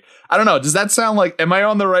like, I don't know. Does that sound like, am I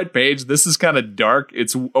on the right page? This is kind of dark.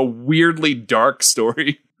 It's a weirdly dark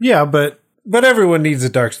story. Yeah, but everyone needs a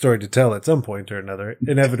dark story to tell at some point or another.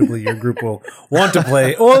 Inevitably, your group will want to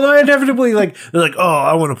play. Well, inevitably, like they're like, oh,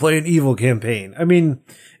 I want to play an evil campaign. I mean,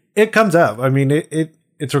 it comes up. I mean,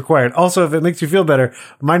 it's required. Also, if it makes you feel better,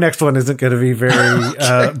 my next one isn't going to be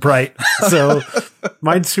very bright. So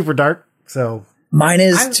mine's super dark. So mine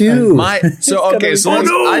is too. I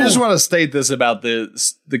just want to state this about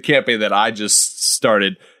the campaign that I just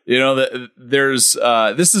started. You know, there's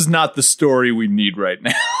this is not the story we need right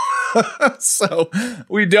now. So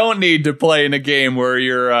we don't need to play in a game where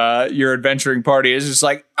your adventuring party is just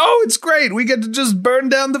like, oh, it's great, we get to just burn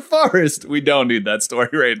down the forest. We don't need that story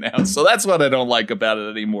right now. So that's what I don't like about it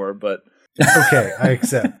anymore. But okay, I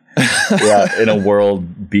accept. Yeah, in a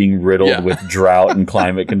world being riddled with drought and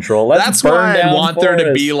climate control. That's why I want there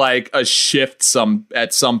to be like a shift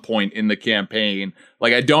at some point in the campaign.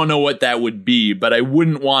 Like, I don't know what that would be, but I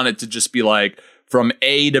wouldn't want it to just be like from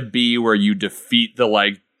A to B where you defeat the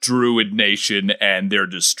like Druid nation and they're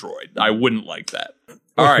destroyed. I wouldn't like that.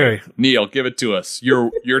 All right, Neil, give it to us.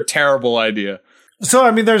 Your terrible idea. So, I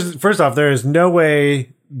mean, there is no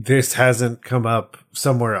way this hasn't come up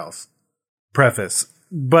somewhere else. Preface.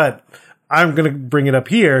 But I'm going to bring it up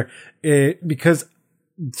here because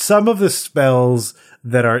some of the spells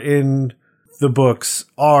that are in the books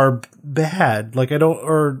are bad. Like,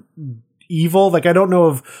 or evil. Like, I don't know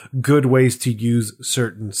of good ways to use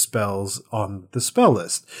certain spells on the spell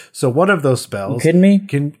list. So one of those spells, you kidding me?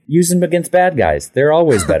 Can use them against bad guys. They're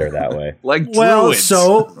always better that way. Like druids.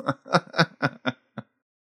 So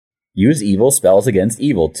use evil spells against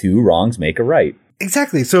evil. 2 wrongs make a right.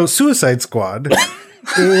 Exactly. So Suicide Squad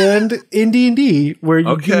and in D&D where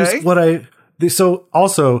you use so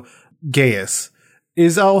also Gaius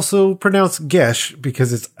is also pronounced Gesh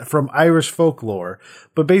because it's from Irish folklore.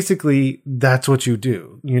 But basically, that's what you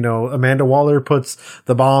do. You know, Amanda Waller puts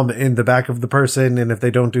the bomb in the back of the person, and if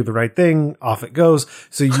they don't do the right thing, off it goes.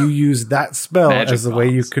 So you use that spell as the way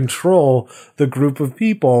you control the group of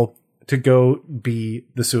people to go be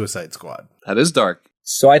the Suicide Squad. That is dark.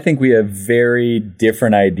 So I think we have very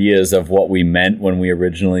different ideas of what we meant when we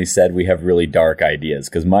originally said we have really dark ideas,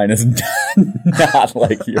 because mine is not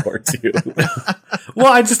like your two.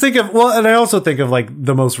 Well, I just think of, and I also think of like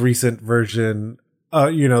the most recent version,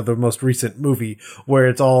 the most recent movie where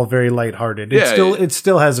it's all very lighthearted. It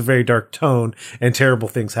still has a very dark tone and terrible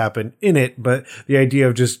things happen in it. But the idea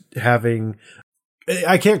of just having,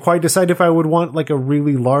 I can't quite decide if I would want like a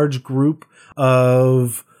really large group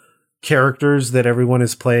of characters that everyone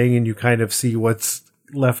is playing and you kind of see what's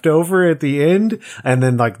left over at the end. And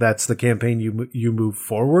then like, that's the campaign you move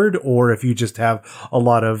forward. Or if you just have a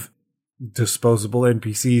lot of disposable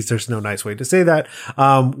NPCs, there's no nice way to say that,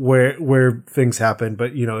 where things happen,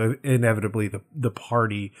 but inevitably the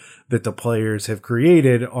party that the players have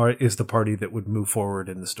created is the party that would move forward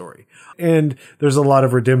in the story. And there's a lot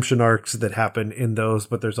of redemption arcs that happen in those,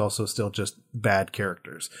 but there's also still just bad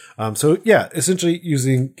characters. So yeah, essentially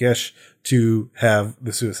using Gesh to have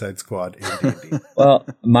the Suicide Squad in D&D. Well,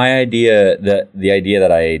 my idea, the idea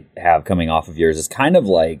that I have coming off of yours is kind of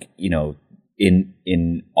like,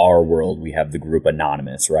 in our world, we have the group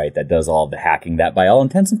Anonymous, right? That does all the hacking that by all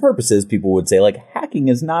intents and purposes, people would say like hacking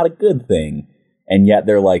is not a good thing. And yet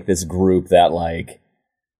they're like this group that like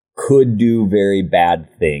could do very bad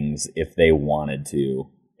things if they wanted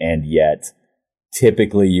to. And yet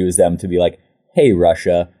typically use them to be like, hey,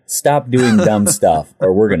 Russia, stop doing dumb stuff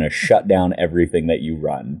or we're going to shut down everything that you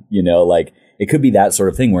run. Like it could be that sort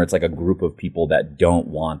of thing where it's like a group of people that don't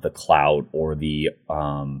want the clout or the,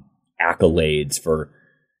 accolades for,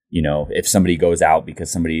 if somebody goes out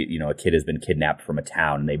because somebody, a kid has been kidnapped from a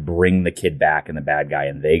town and they bring the kid back and the bad guy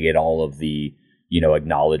and they get all of the,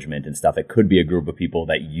 acknowledgement and stuff. It could be a group of people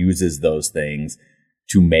that uses those things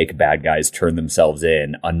to make bad guys turn themselves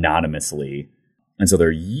in anonymously. And so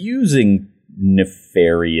they're using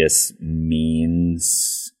nefarious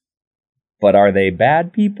means, but are they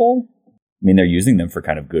bad people? I mean, they're using them for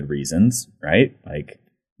kind of good reasons, right? Like,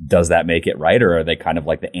 does that make it right? Or are they kind of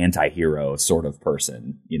like the anti-hero sort of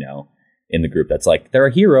person, in the group that's like, they're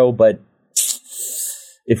a hero, but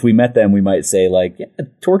if we met them, we might say like, yeah,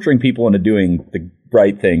 torturing people into doing the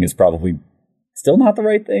right thing is probably still not the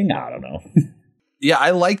right thing. I don't know. Yeah,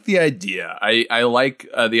 I like the idea. I like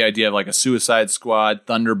the idea of like a Suicide Squad,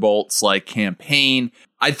 Thunderbolts like campaign.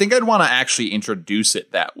 I think I'd want to actually introduce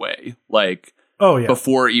it that way, like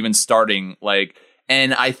before even starting. Like,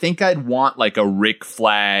 and I think I'd want like a Rick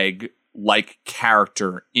Flag like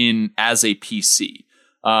character in as a PC.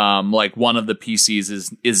 Like one of the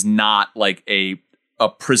PCs is not like a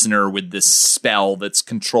prisoner with this spell that's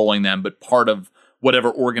controlling them, but part of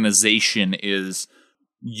whatever organization is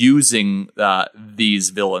using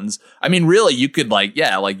these villains. I mean, really, you could like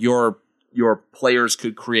your players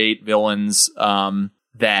could create villains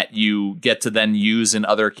that you get to then use in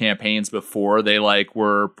other campaigns before they like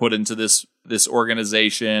were put into this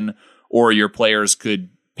organization, or your players could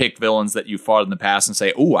pick villains that you fought in the past and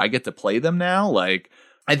say, "Oh, I get to play them now." Like,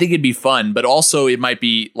 I think it'd be fun, but also it might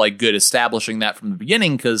be like good establishing that from the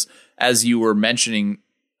beginning, because as you were mentioning,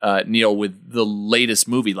 Neil, with the latest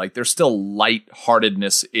movie, like there's still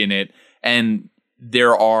lightheartedness in it, and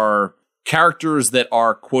there are characters that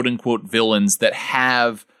are quote unquote villains that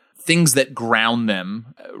have things that ground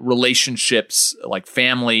them, relationships like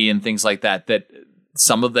family and things like that, that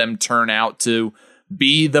some of them turn out to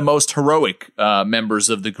be the most heroic members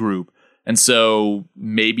of the group. And so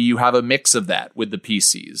maybe you have a mix of that with the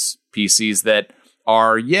PCs that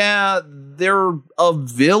are, they're a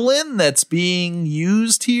villain that's being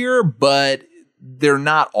used here, but they're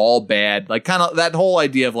not all bad. Like kind of that whole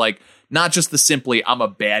idea of like, not just the simply, I'm a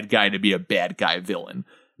bad guy to be a bad guy villain.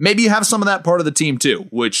 Maybe you have some of that part of the team too,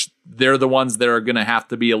 which they're the ones that are going to have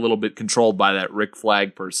to be a little bit controlled by that Rick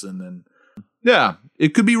Flag person. And yeah,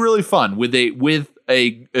 it could be really fun with a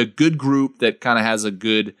good group that kind of has a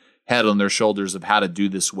good head on their shoulders of how to do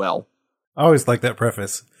this well. I always like that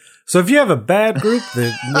preface. So if you have a bad group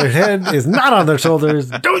that their head is not on their shoulders,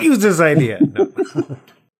 don't use this idea. No.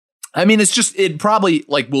 I mean, it probably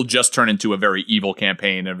like will just turn into a very evil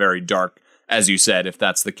campaign and very dark, as you said, if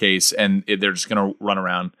that's the case, and they're just going to run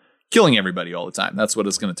around killing everybody all the time. That's what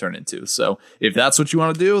it's going to turn into. So if that's what you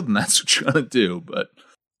want to do, then that's what you're going to do. But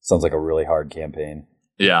sounds like a really hard campaign.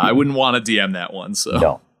 Yeah, I wouldn't want to DM that one. So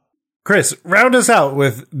no. Chris, round us out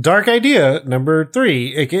with dark idea number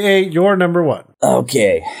 3, aka your number 1.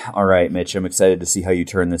 Okay. All right, Mitch, I'm excited to see how you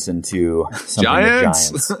turn this into something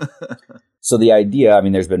Giants. with giants. So the idea, I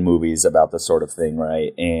mean, there's been movies about this sort of thing,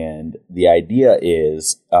 right? And the idea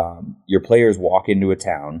is your players walk into a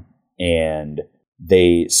town and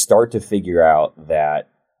they start to figure out that,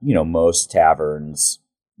 you know, most taverns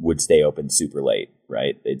would stay open super late,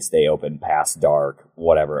 right? They'd stay open past dark,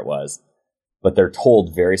 whatever it was. But they're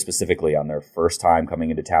told very specifically on their first time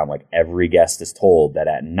coming into town, like every guest is told that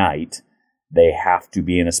at night they have to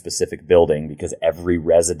be in a specific building because every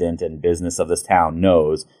resident and business of this town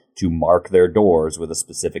knows to mark their doors with a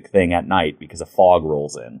specific thing at night because a fog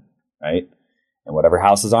rolls in, right? And whatever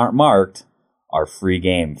houses aren't marked are free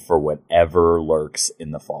game for whatever lurks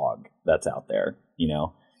in the fog that's out there, you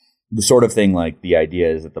know? The sort of thing, like the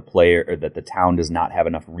idea is that the town does not have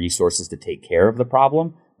enough resources to take care of the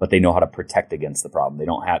problem, but they know how to protect against the problem.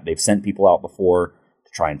 They've sent people out before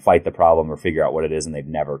to try and fight the problem or figure out what it is, and they've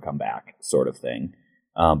never come back, sort of thing.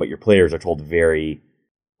 But your players are told very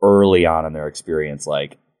early on in their experience,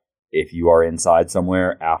 like, if you are inside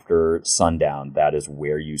somewhere after sundown, that is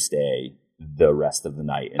where you stay the rest of the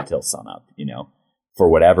night until sunup, you know, for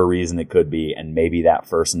whatever reason it could be. And maybe that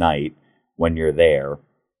first night when you're there,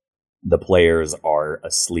 the players are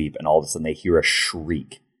asleep and all of a sudden they hear a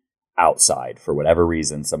shriek outside for whatever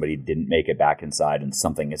reason. Somebody didn't make it back inside and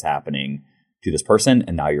something is happening to this person.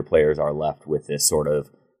 And now your players are left with this sort of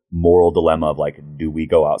moral dilemma of like, do we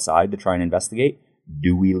go outside to try and investigate?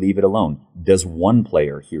 Do we leave it alone? Does one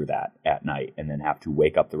player hear that at night and then have to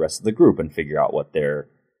wake up the rest of the group and figure out what they're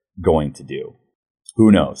going to do?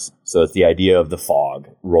 Who knows? So it's the idea of the fog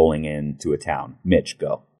rolling into a town. Mitch,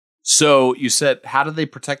 go. So you said, how do they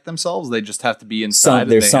protect themselves? They just have to be inside.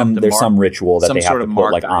 There's some ritual that they have to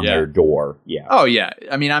put like on their door. Yeah. Oh yeah.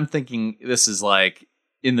 I mean, I'm thinking this is like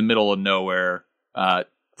in the middle of nowhere,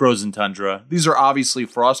 frozen tundra. These are obviously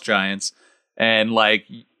frost giants, and like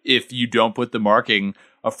if you don't put the marking,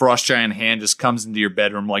 a frost giant hand just comes into your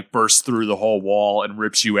bedroom, like bursts through the whole wall and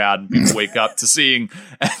rips you out, and people wake up to seeing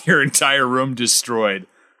your entire room destroyed.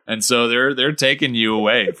 And so they're taking you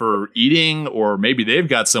away for eating, or maybe they've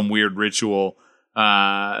got some weird ritual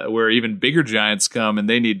where even bigger giants come and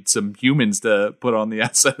they need some humans to put on the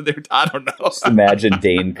outside of their. I don't know. Just imagine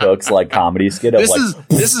Dane Cook's like comedy skit. This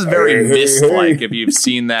is very Mist-like if you've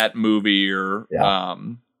seen that movie or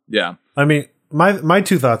yeah. I mean, my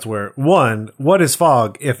two thoughts were, one, what is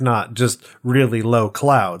fog if not just really low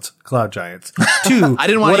cloud giants? Two, I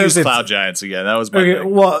didn't want to use cloud giants again. That was my thing.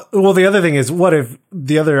 Well, the other thing is, what if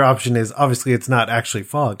the other option is obviously it's not actually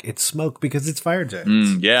fog, it's smoke because it's fire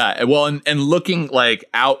giants. Yeah. Well, and looking like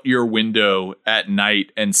out your window at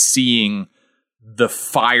night and seeing the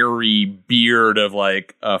fiery beard of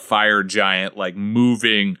like a fire giant like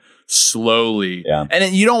moving slowly. Yeah.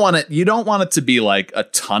 And you don't want it to be like a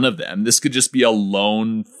ton of them. This could just be a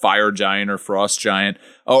lone fire giant or frost giant.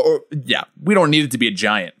 Or we don't need it to be a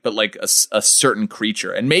giant, but like a certain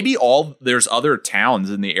creature. And maybe there's other towns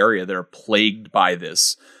in the area that are plagued by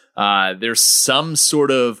this. There's some sort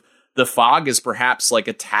of, the fog is perhaps like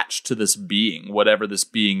attached to this being, whatever this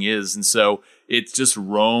being is. And so it just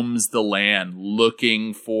roams the land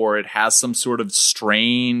looking for, it has some sort of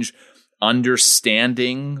strange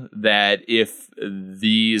understanding that if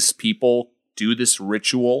these people do this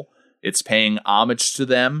ritual, it's paying homage to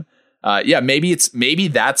them. Maybe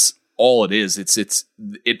that's all it is.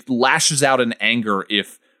 It lashes out in anger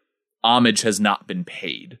if homage has not been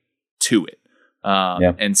paid to it.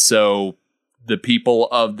 And so the people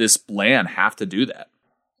of this land have to do that.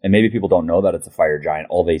 And maybe people don't know that it's a fire giant.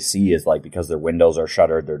 All they see is like, because their windows are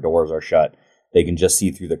shuttered, their doors are shut, they can just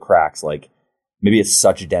see through the cracks. Like, maybe it's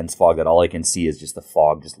such dense fog that all I can see is just the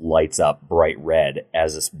fog just lights up bright red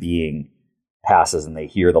as this being passes, and they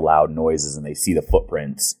hear the loud noises and they see the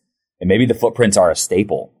footprints. And maybe the footprints are a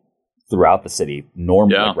staple throughout the city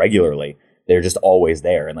normally, like regularly. They're just always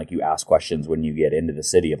there. And like, you ask questions when you get into the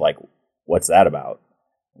city of like, what's that about?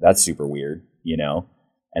 That's super weird, you know?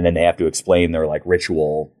 And then they have to explain their like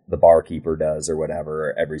ritual the barkeeper does or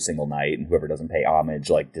whatever every single night. And whoever doesn't pay homage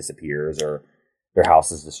like disappears, or their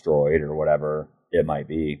house is destroyed, or whatever it might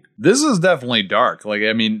be. This is definitely dark. Like,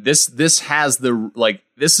 I mean, this has the, like,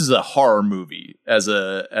 this is a horror movie as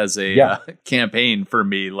a campaign for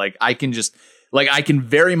me. Like, I can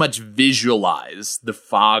very much visualize the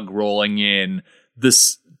fog rolling in,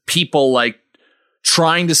 this people like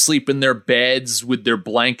trying to sleep in their beds with their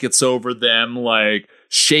blankets over them, like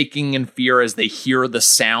shaking in fear as they hear the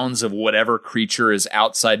sounds of whatever creature is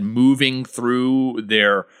outside moving through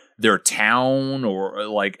their town, or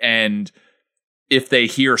like, and if they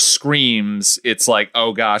hear screams, it's like,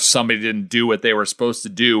 oh gosh, somebody didn't do what they were supposed to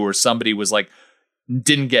do, or somebody was like,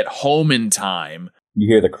 didn't get home in time. You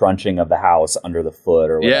hear the crunching of the house under the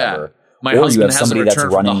foot or whatever. Yeah. My husband hasn't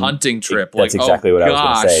returned from the hunting trip. That's exactly what I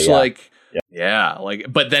was going to say. Yeah.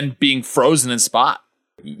 But then being frozen in spot.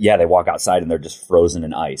 Yeah, they walk outside and they're just frozen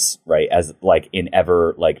in ice, right? As like in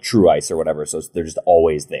ever like true ice or whatever. So they're just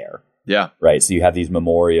always there. Yeah. Right. So you have these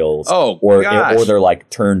memorials. Or they're like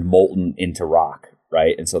turned molten into rock,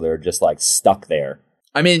 right? And so they're just like stuck there.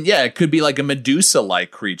 I mean, yeah, it could be like a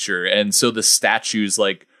Medusa-like creature, and so the statues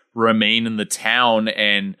like remain in the town,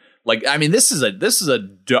 and like, I mean,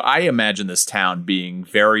 I imagine this town being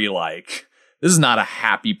very like, this is not a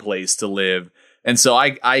happy place to live, and so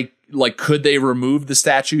I like, could they remove the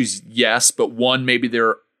statues? Yes, but one, maybe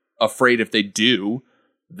they're afraid if they do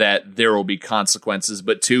that there will be consequences,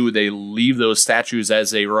 but two, they leave those statues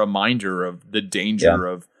as a reminder of the danger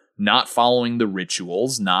of not following the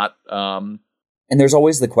rituals, not And there's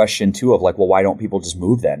always the question too of like, well, why don't people just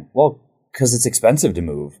move then? Well, because it's expensive to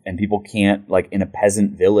move, and people can't, like in a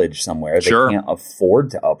peasant village somewhere, they can't afford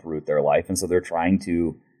to uproot their life, and so they're trying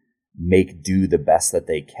to make do the best that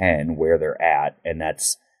they can where they're at, and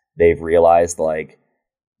they've realized like,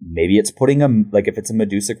 maybe it's putting like if it's a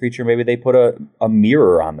Medusa creature, maybe they put a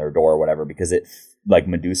mirror on their door or whatever, because it like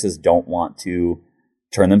Medusas don't want to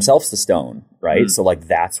turn themselves to stone, right? So like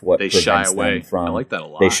that's what they prevents shy away them from. I like that a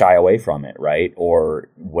lot. They shy away from it, right? Or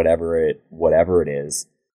whatever it is.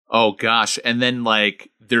 Oh gosh, and then like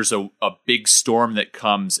there's a big storm that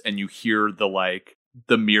comes, and you hear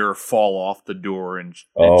the mirror fall off the door and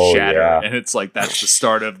shatter, and it's like that's the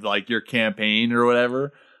start of like your campaign or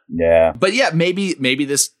whatever. Yeah. But yeah, maybe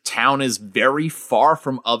this town is very far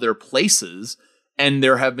from other places, and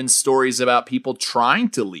there have been stories about people trying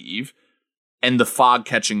to leave and the fog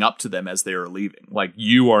catching up to them as they are leaving. Like,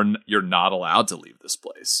 you're not allowed to leave this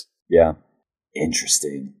place. Yeah.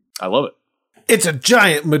 Interesting. I love it. It's a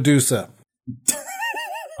giant Medusa.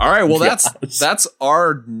 All right, well that's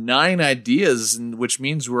our 9 ideas, which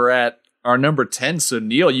means we're at our number 10. So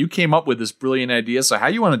Neil, you came up with this brilliant idea. So how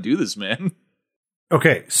you want to do this, man?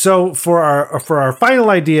 Okay, so for our final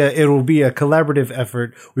idea, it will be a collaborative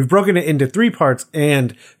effort. We've broken it into 3 parts,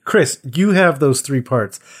 and Chris, you have those 3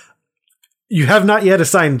 parts. You have not yet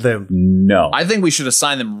assigned them. No. I think we should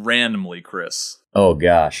assign them randomly, Chris. Oh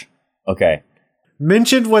gosh. Okay.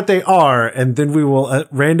 mention what they are, and then we will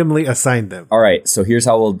randomly assign them. All right, so here's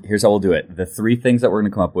how we'll do it. The three things that we're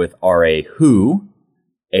going to come up with are a who,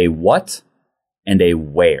 a what, and a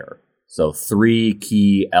where. So 3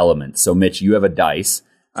 key elements. So Mitch, you have a dice.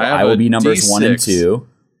 So I will be numbers D6. 1 and 2.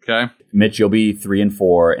 Okay. Mitch, you'll be 3 and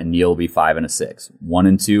 4, and Neil will be 5 and a 6. 1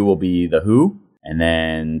 and 2 will be the who, and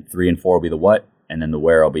then 3 and 4 will be the what, and then the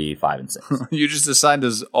where will be 5 and 6. You just assigned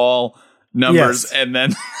us all numbers, and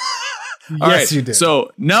then all yes, right. you did.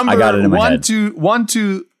 So number I got it in my 1, head. 2, 1,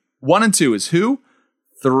 2, 1 and 2 is who.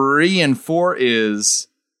 3 and 4 is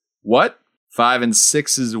what. 5 and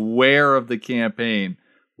 6 is where of the campaign.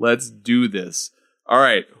 Let's do this. All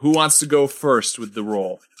right. Who wants to go first with the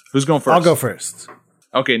roll? Who's going first? I'll go first.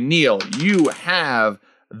 Okay, Neil, you have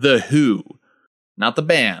the who, not the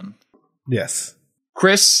band. Yes.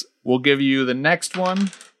 Chris, we'll give you the next one.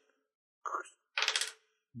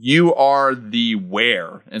 You are the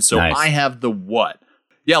where, and so Nice. I have the what.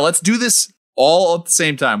 Yeah, let's do this all at the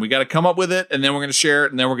same time. We got to come up with it, and then we're going to share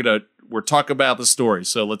it, and then we're talk about the story.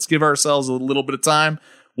 So let's give ourselves a little bit of time,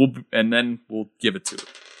 and then we'll give it to it.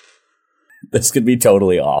 This could be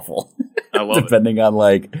totally awful. I love depending on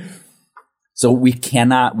like. So we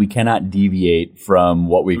cannot deviate from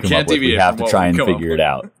what we come up with. We have to try and figure it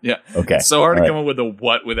out. Yeah. Okay. It's so hard to All come up with a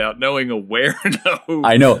what without knowing a where and a who.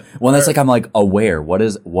 I know. Well, that's like I'm like a where. What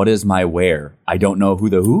is my where? I don't know who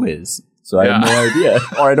the who is, so I have no idea,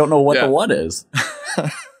 or I don't know what the what is.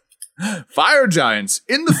 Fire giants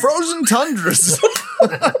in the frozen tundras.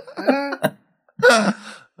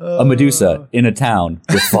 A Medusa in a town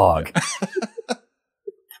with fog.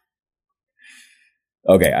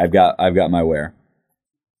 Okay, I've got my where.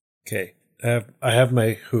 Okay. I have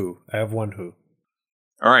my who. I have one who.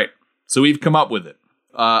 All right. So we've come up with it.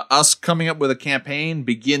 Us coming up with a campaign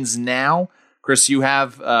begins now. Chris, you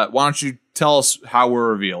have, why don't you tell us how we're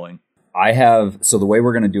revealing? So the way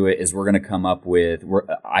we're going to do it is we're going to come up with,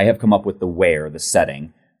 I have come up with the where, the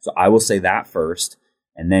setting. So I will say that first,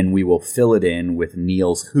 and then we will fill it in with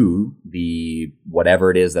Neil's who, the whatever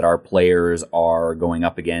it is that our players are going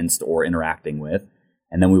up against or interacting with.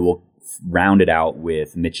 And then we will round it out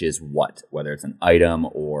with Mitch's what, whether it's an item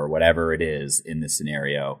or whatever it is in this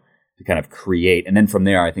scenario to kind of create. And then from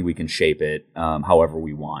there, I think we can shape it however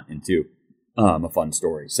we want into a fun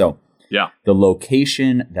story. So yeah, the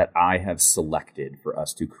location that I have selected for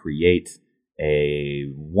us to create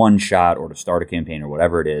a one shot or to start a campaign or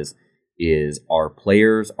whatever it is our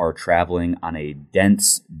players are traveling on a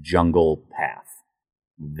dense jungle path.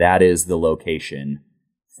 That is the location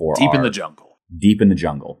for deep in the jungle. Deep in the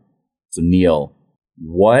jungle. So Neil,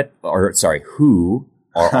 who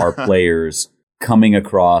are our players coming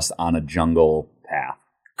across on a jungle path?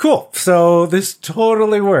 Cool. So this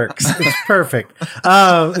totally works. It's perfect.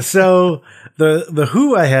 So the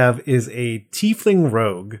who I have is a tiefling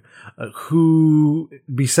rogue who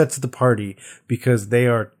besets the party because they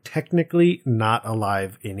are technically not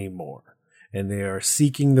alive anymore, and they are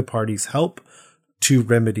seeking the party's help to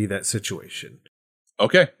remedy that situation.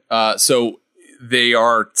 Okay. So they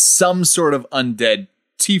are some sort of undead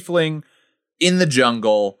tiefling in the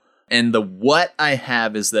jungle. And the what I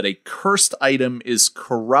have is that a cursed item is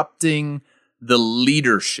corrupting the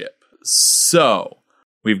leadership. So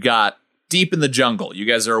we've got deep in the jungle. You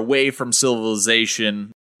guys are away from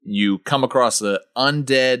civilization. You come across an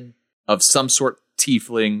undead of some sort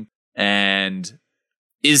tiefling. And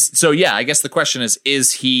I guess the question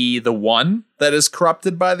is he the one that is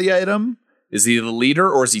corrupted by the item? Is he the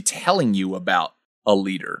leader, or is he telling you about a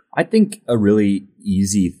leader? I think a really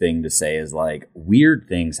easy thing to say is like weird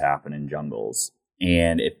things happen in jungles,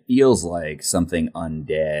 and it feels like something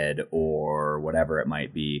undead or whatever it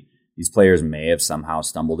might be. These players may have somehow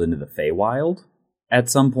stumbled into the Feywild at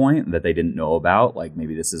some point that they didn't know about. Like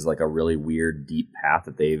maybe this is like a really weird deep path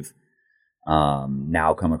that they've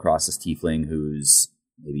now come across this tiefling who's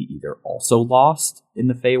maybe either also lost in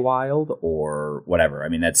the Feywild or whatever. I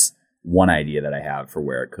mean, that's one idea that I have for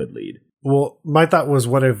where it could lead. Well, my thought was,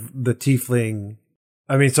 what if the tiefling...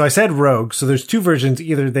 so I said rogue, so there's two versions.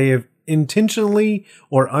 Either they have intentionally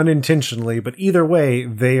or unintentionally, but either way,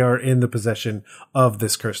 they are in the possession of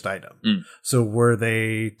this cursed item. So were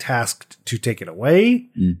they tasked to take it away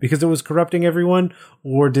because it was corrupting everyone,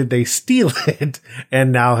 or did they steal it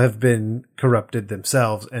and now have been corrupted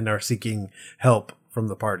themselves and are seeking help from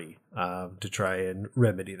the party to try and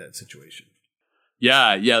remedy that situation?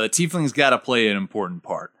 Yeah, the tiefling's got to play an important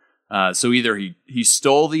part. So either he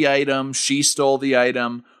stole the item, she stole the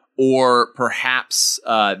item, or perhaps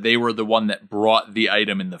they were the one that brought the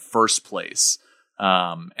item in the first place,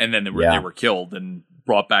 and then they were killed and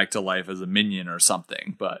brought back to life as a minion or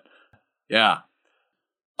something. But yeah,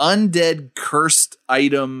 undead cursed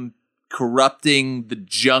item corrupting the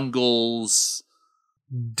jungles.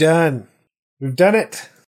 Done. We've done it.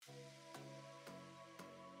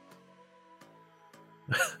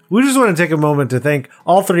 We just want to take a moment to thank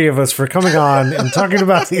all three of us for coming on and talking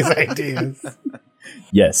about these ideas.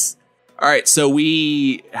 Yes. All right, so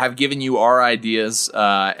we have given you our ideas,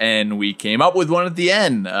 and we came up with one at the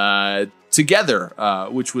end together,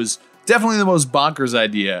 which was definitely the most bonkers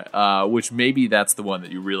idea, which maybe that's the one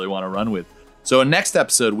that you really want to run with. So in next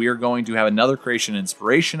episode, we are going to have another Creation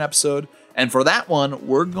Inspiration episode, and for that one,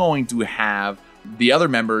 we're going to have the other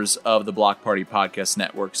members of the Block Party Podcast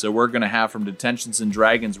Network. So we're going to have from Detentions and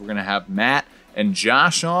Dragons, we're going to have Matt and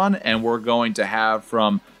Josh on, and we're going to have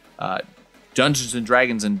from Dungeons and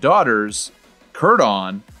Dragons and Daughters, Kurt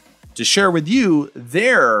on, to share with you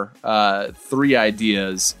their 3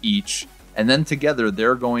 ideas each. And then together,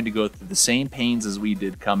 they're going to go through the same pains as we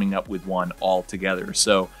did coming up with one all together.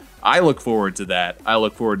 So I look forward to that. I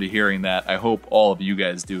look forward to hearing that. I hope all of you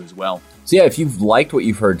guys do as well. So yeah, if you've liked what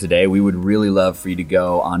you've heard today, we would really love for you to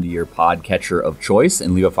go onto your podcatcher of choice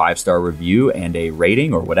and leave a 5-star review and a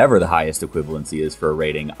rating, or whatever the highest equivalency is for a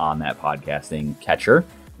rating on that podcasting catcher.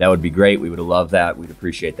 That would be great. We would love that. We'd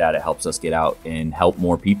appreciate that. It helps us get out and help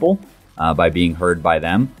more people by being heard by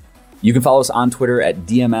them. You can follow us on Twitter at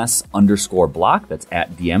DMS_block. That's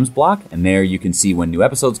at DMsBlock. And there you can see when new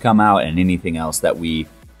episodes come out and anything else that we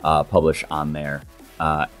publish on there.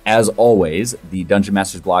 As always, the Dungeon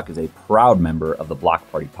Masters Block is a proud member of the Block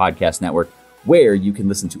Party Podcast Network, where you can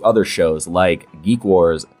listen to other shows like Geek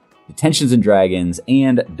Wars, Detentions and Dragons,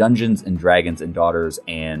 and Dungeons and Dragons and Daughters,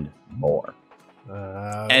 and more.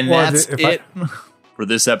 And that's it for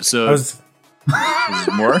this episode. There's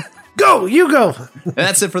more? Go, you go! And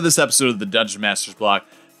that's it for this episode of the Dungeon Masters Block,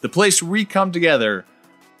 the place where we come together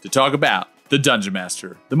to talk about the Dungeon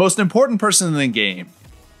Master, the most important person in the game.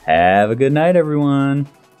 Have a good night, everyone.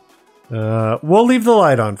 We'll leave the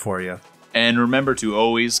light on for you. And remember to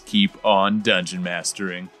always keep on dungeon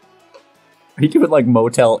mastering. Are you doing like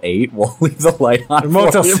Motel 8? We'll leave the light on.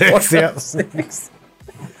 Motel 6, yeah.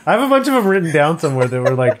 I have a bunch of them written down somewhere that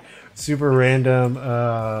were like super random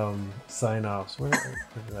sign-offs. Where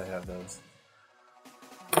did I have those?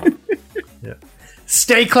 Yeah.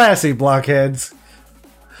 Stay classy, blockheads.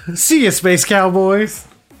 See ya, Space Cowboys.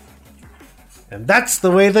 And that's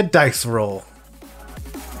the way the dice roll.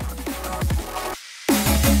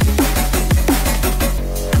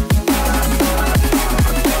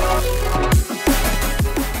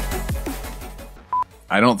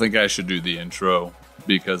 I don't think I should do the intro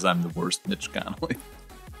because I'm the worst Mitch Connolly.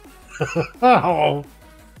 Oh.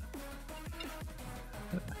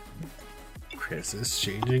 Chris is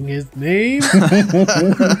changing his name.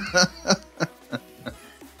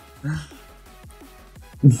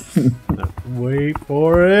 Wait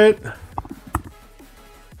for it.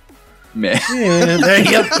 Meh. Yeah, there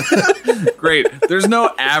you go. Great. There's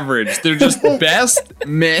no average. They're just best,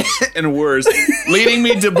 meh, and worst, leading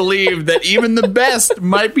me to believe that even the best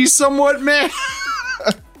might be somewhat meh.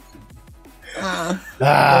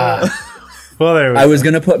 Well, there we go. I was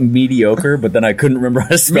going to put mediocre, but then I couldn't remember how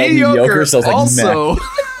to spell mediocre, so I was like, also,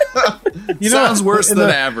 You know, sounds worse than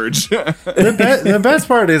average. The best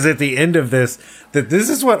part is at the end of this, that this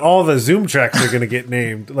is what all the Zoom tracks are going to get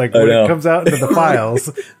named. Like when it comes out into the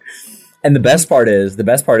files. And the best part is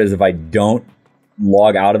if I don't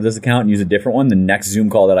log out of this account and use a different one, the next Zoom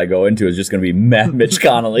call that I go into is just going to be Mitch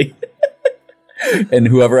Connolly. And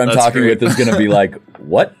whoever I'm talking with is going to be like,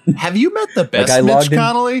 what? Have you met the best Mitch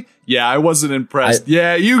Connolly? Yeah, I wasn't impressed.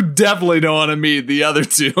 Yeah, you definitely don't want to meet the other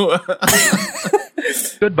two.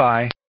 Goodbye.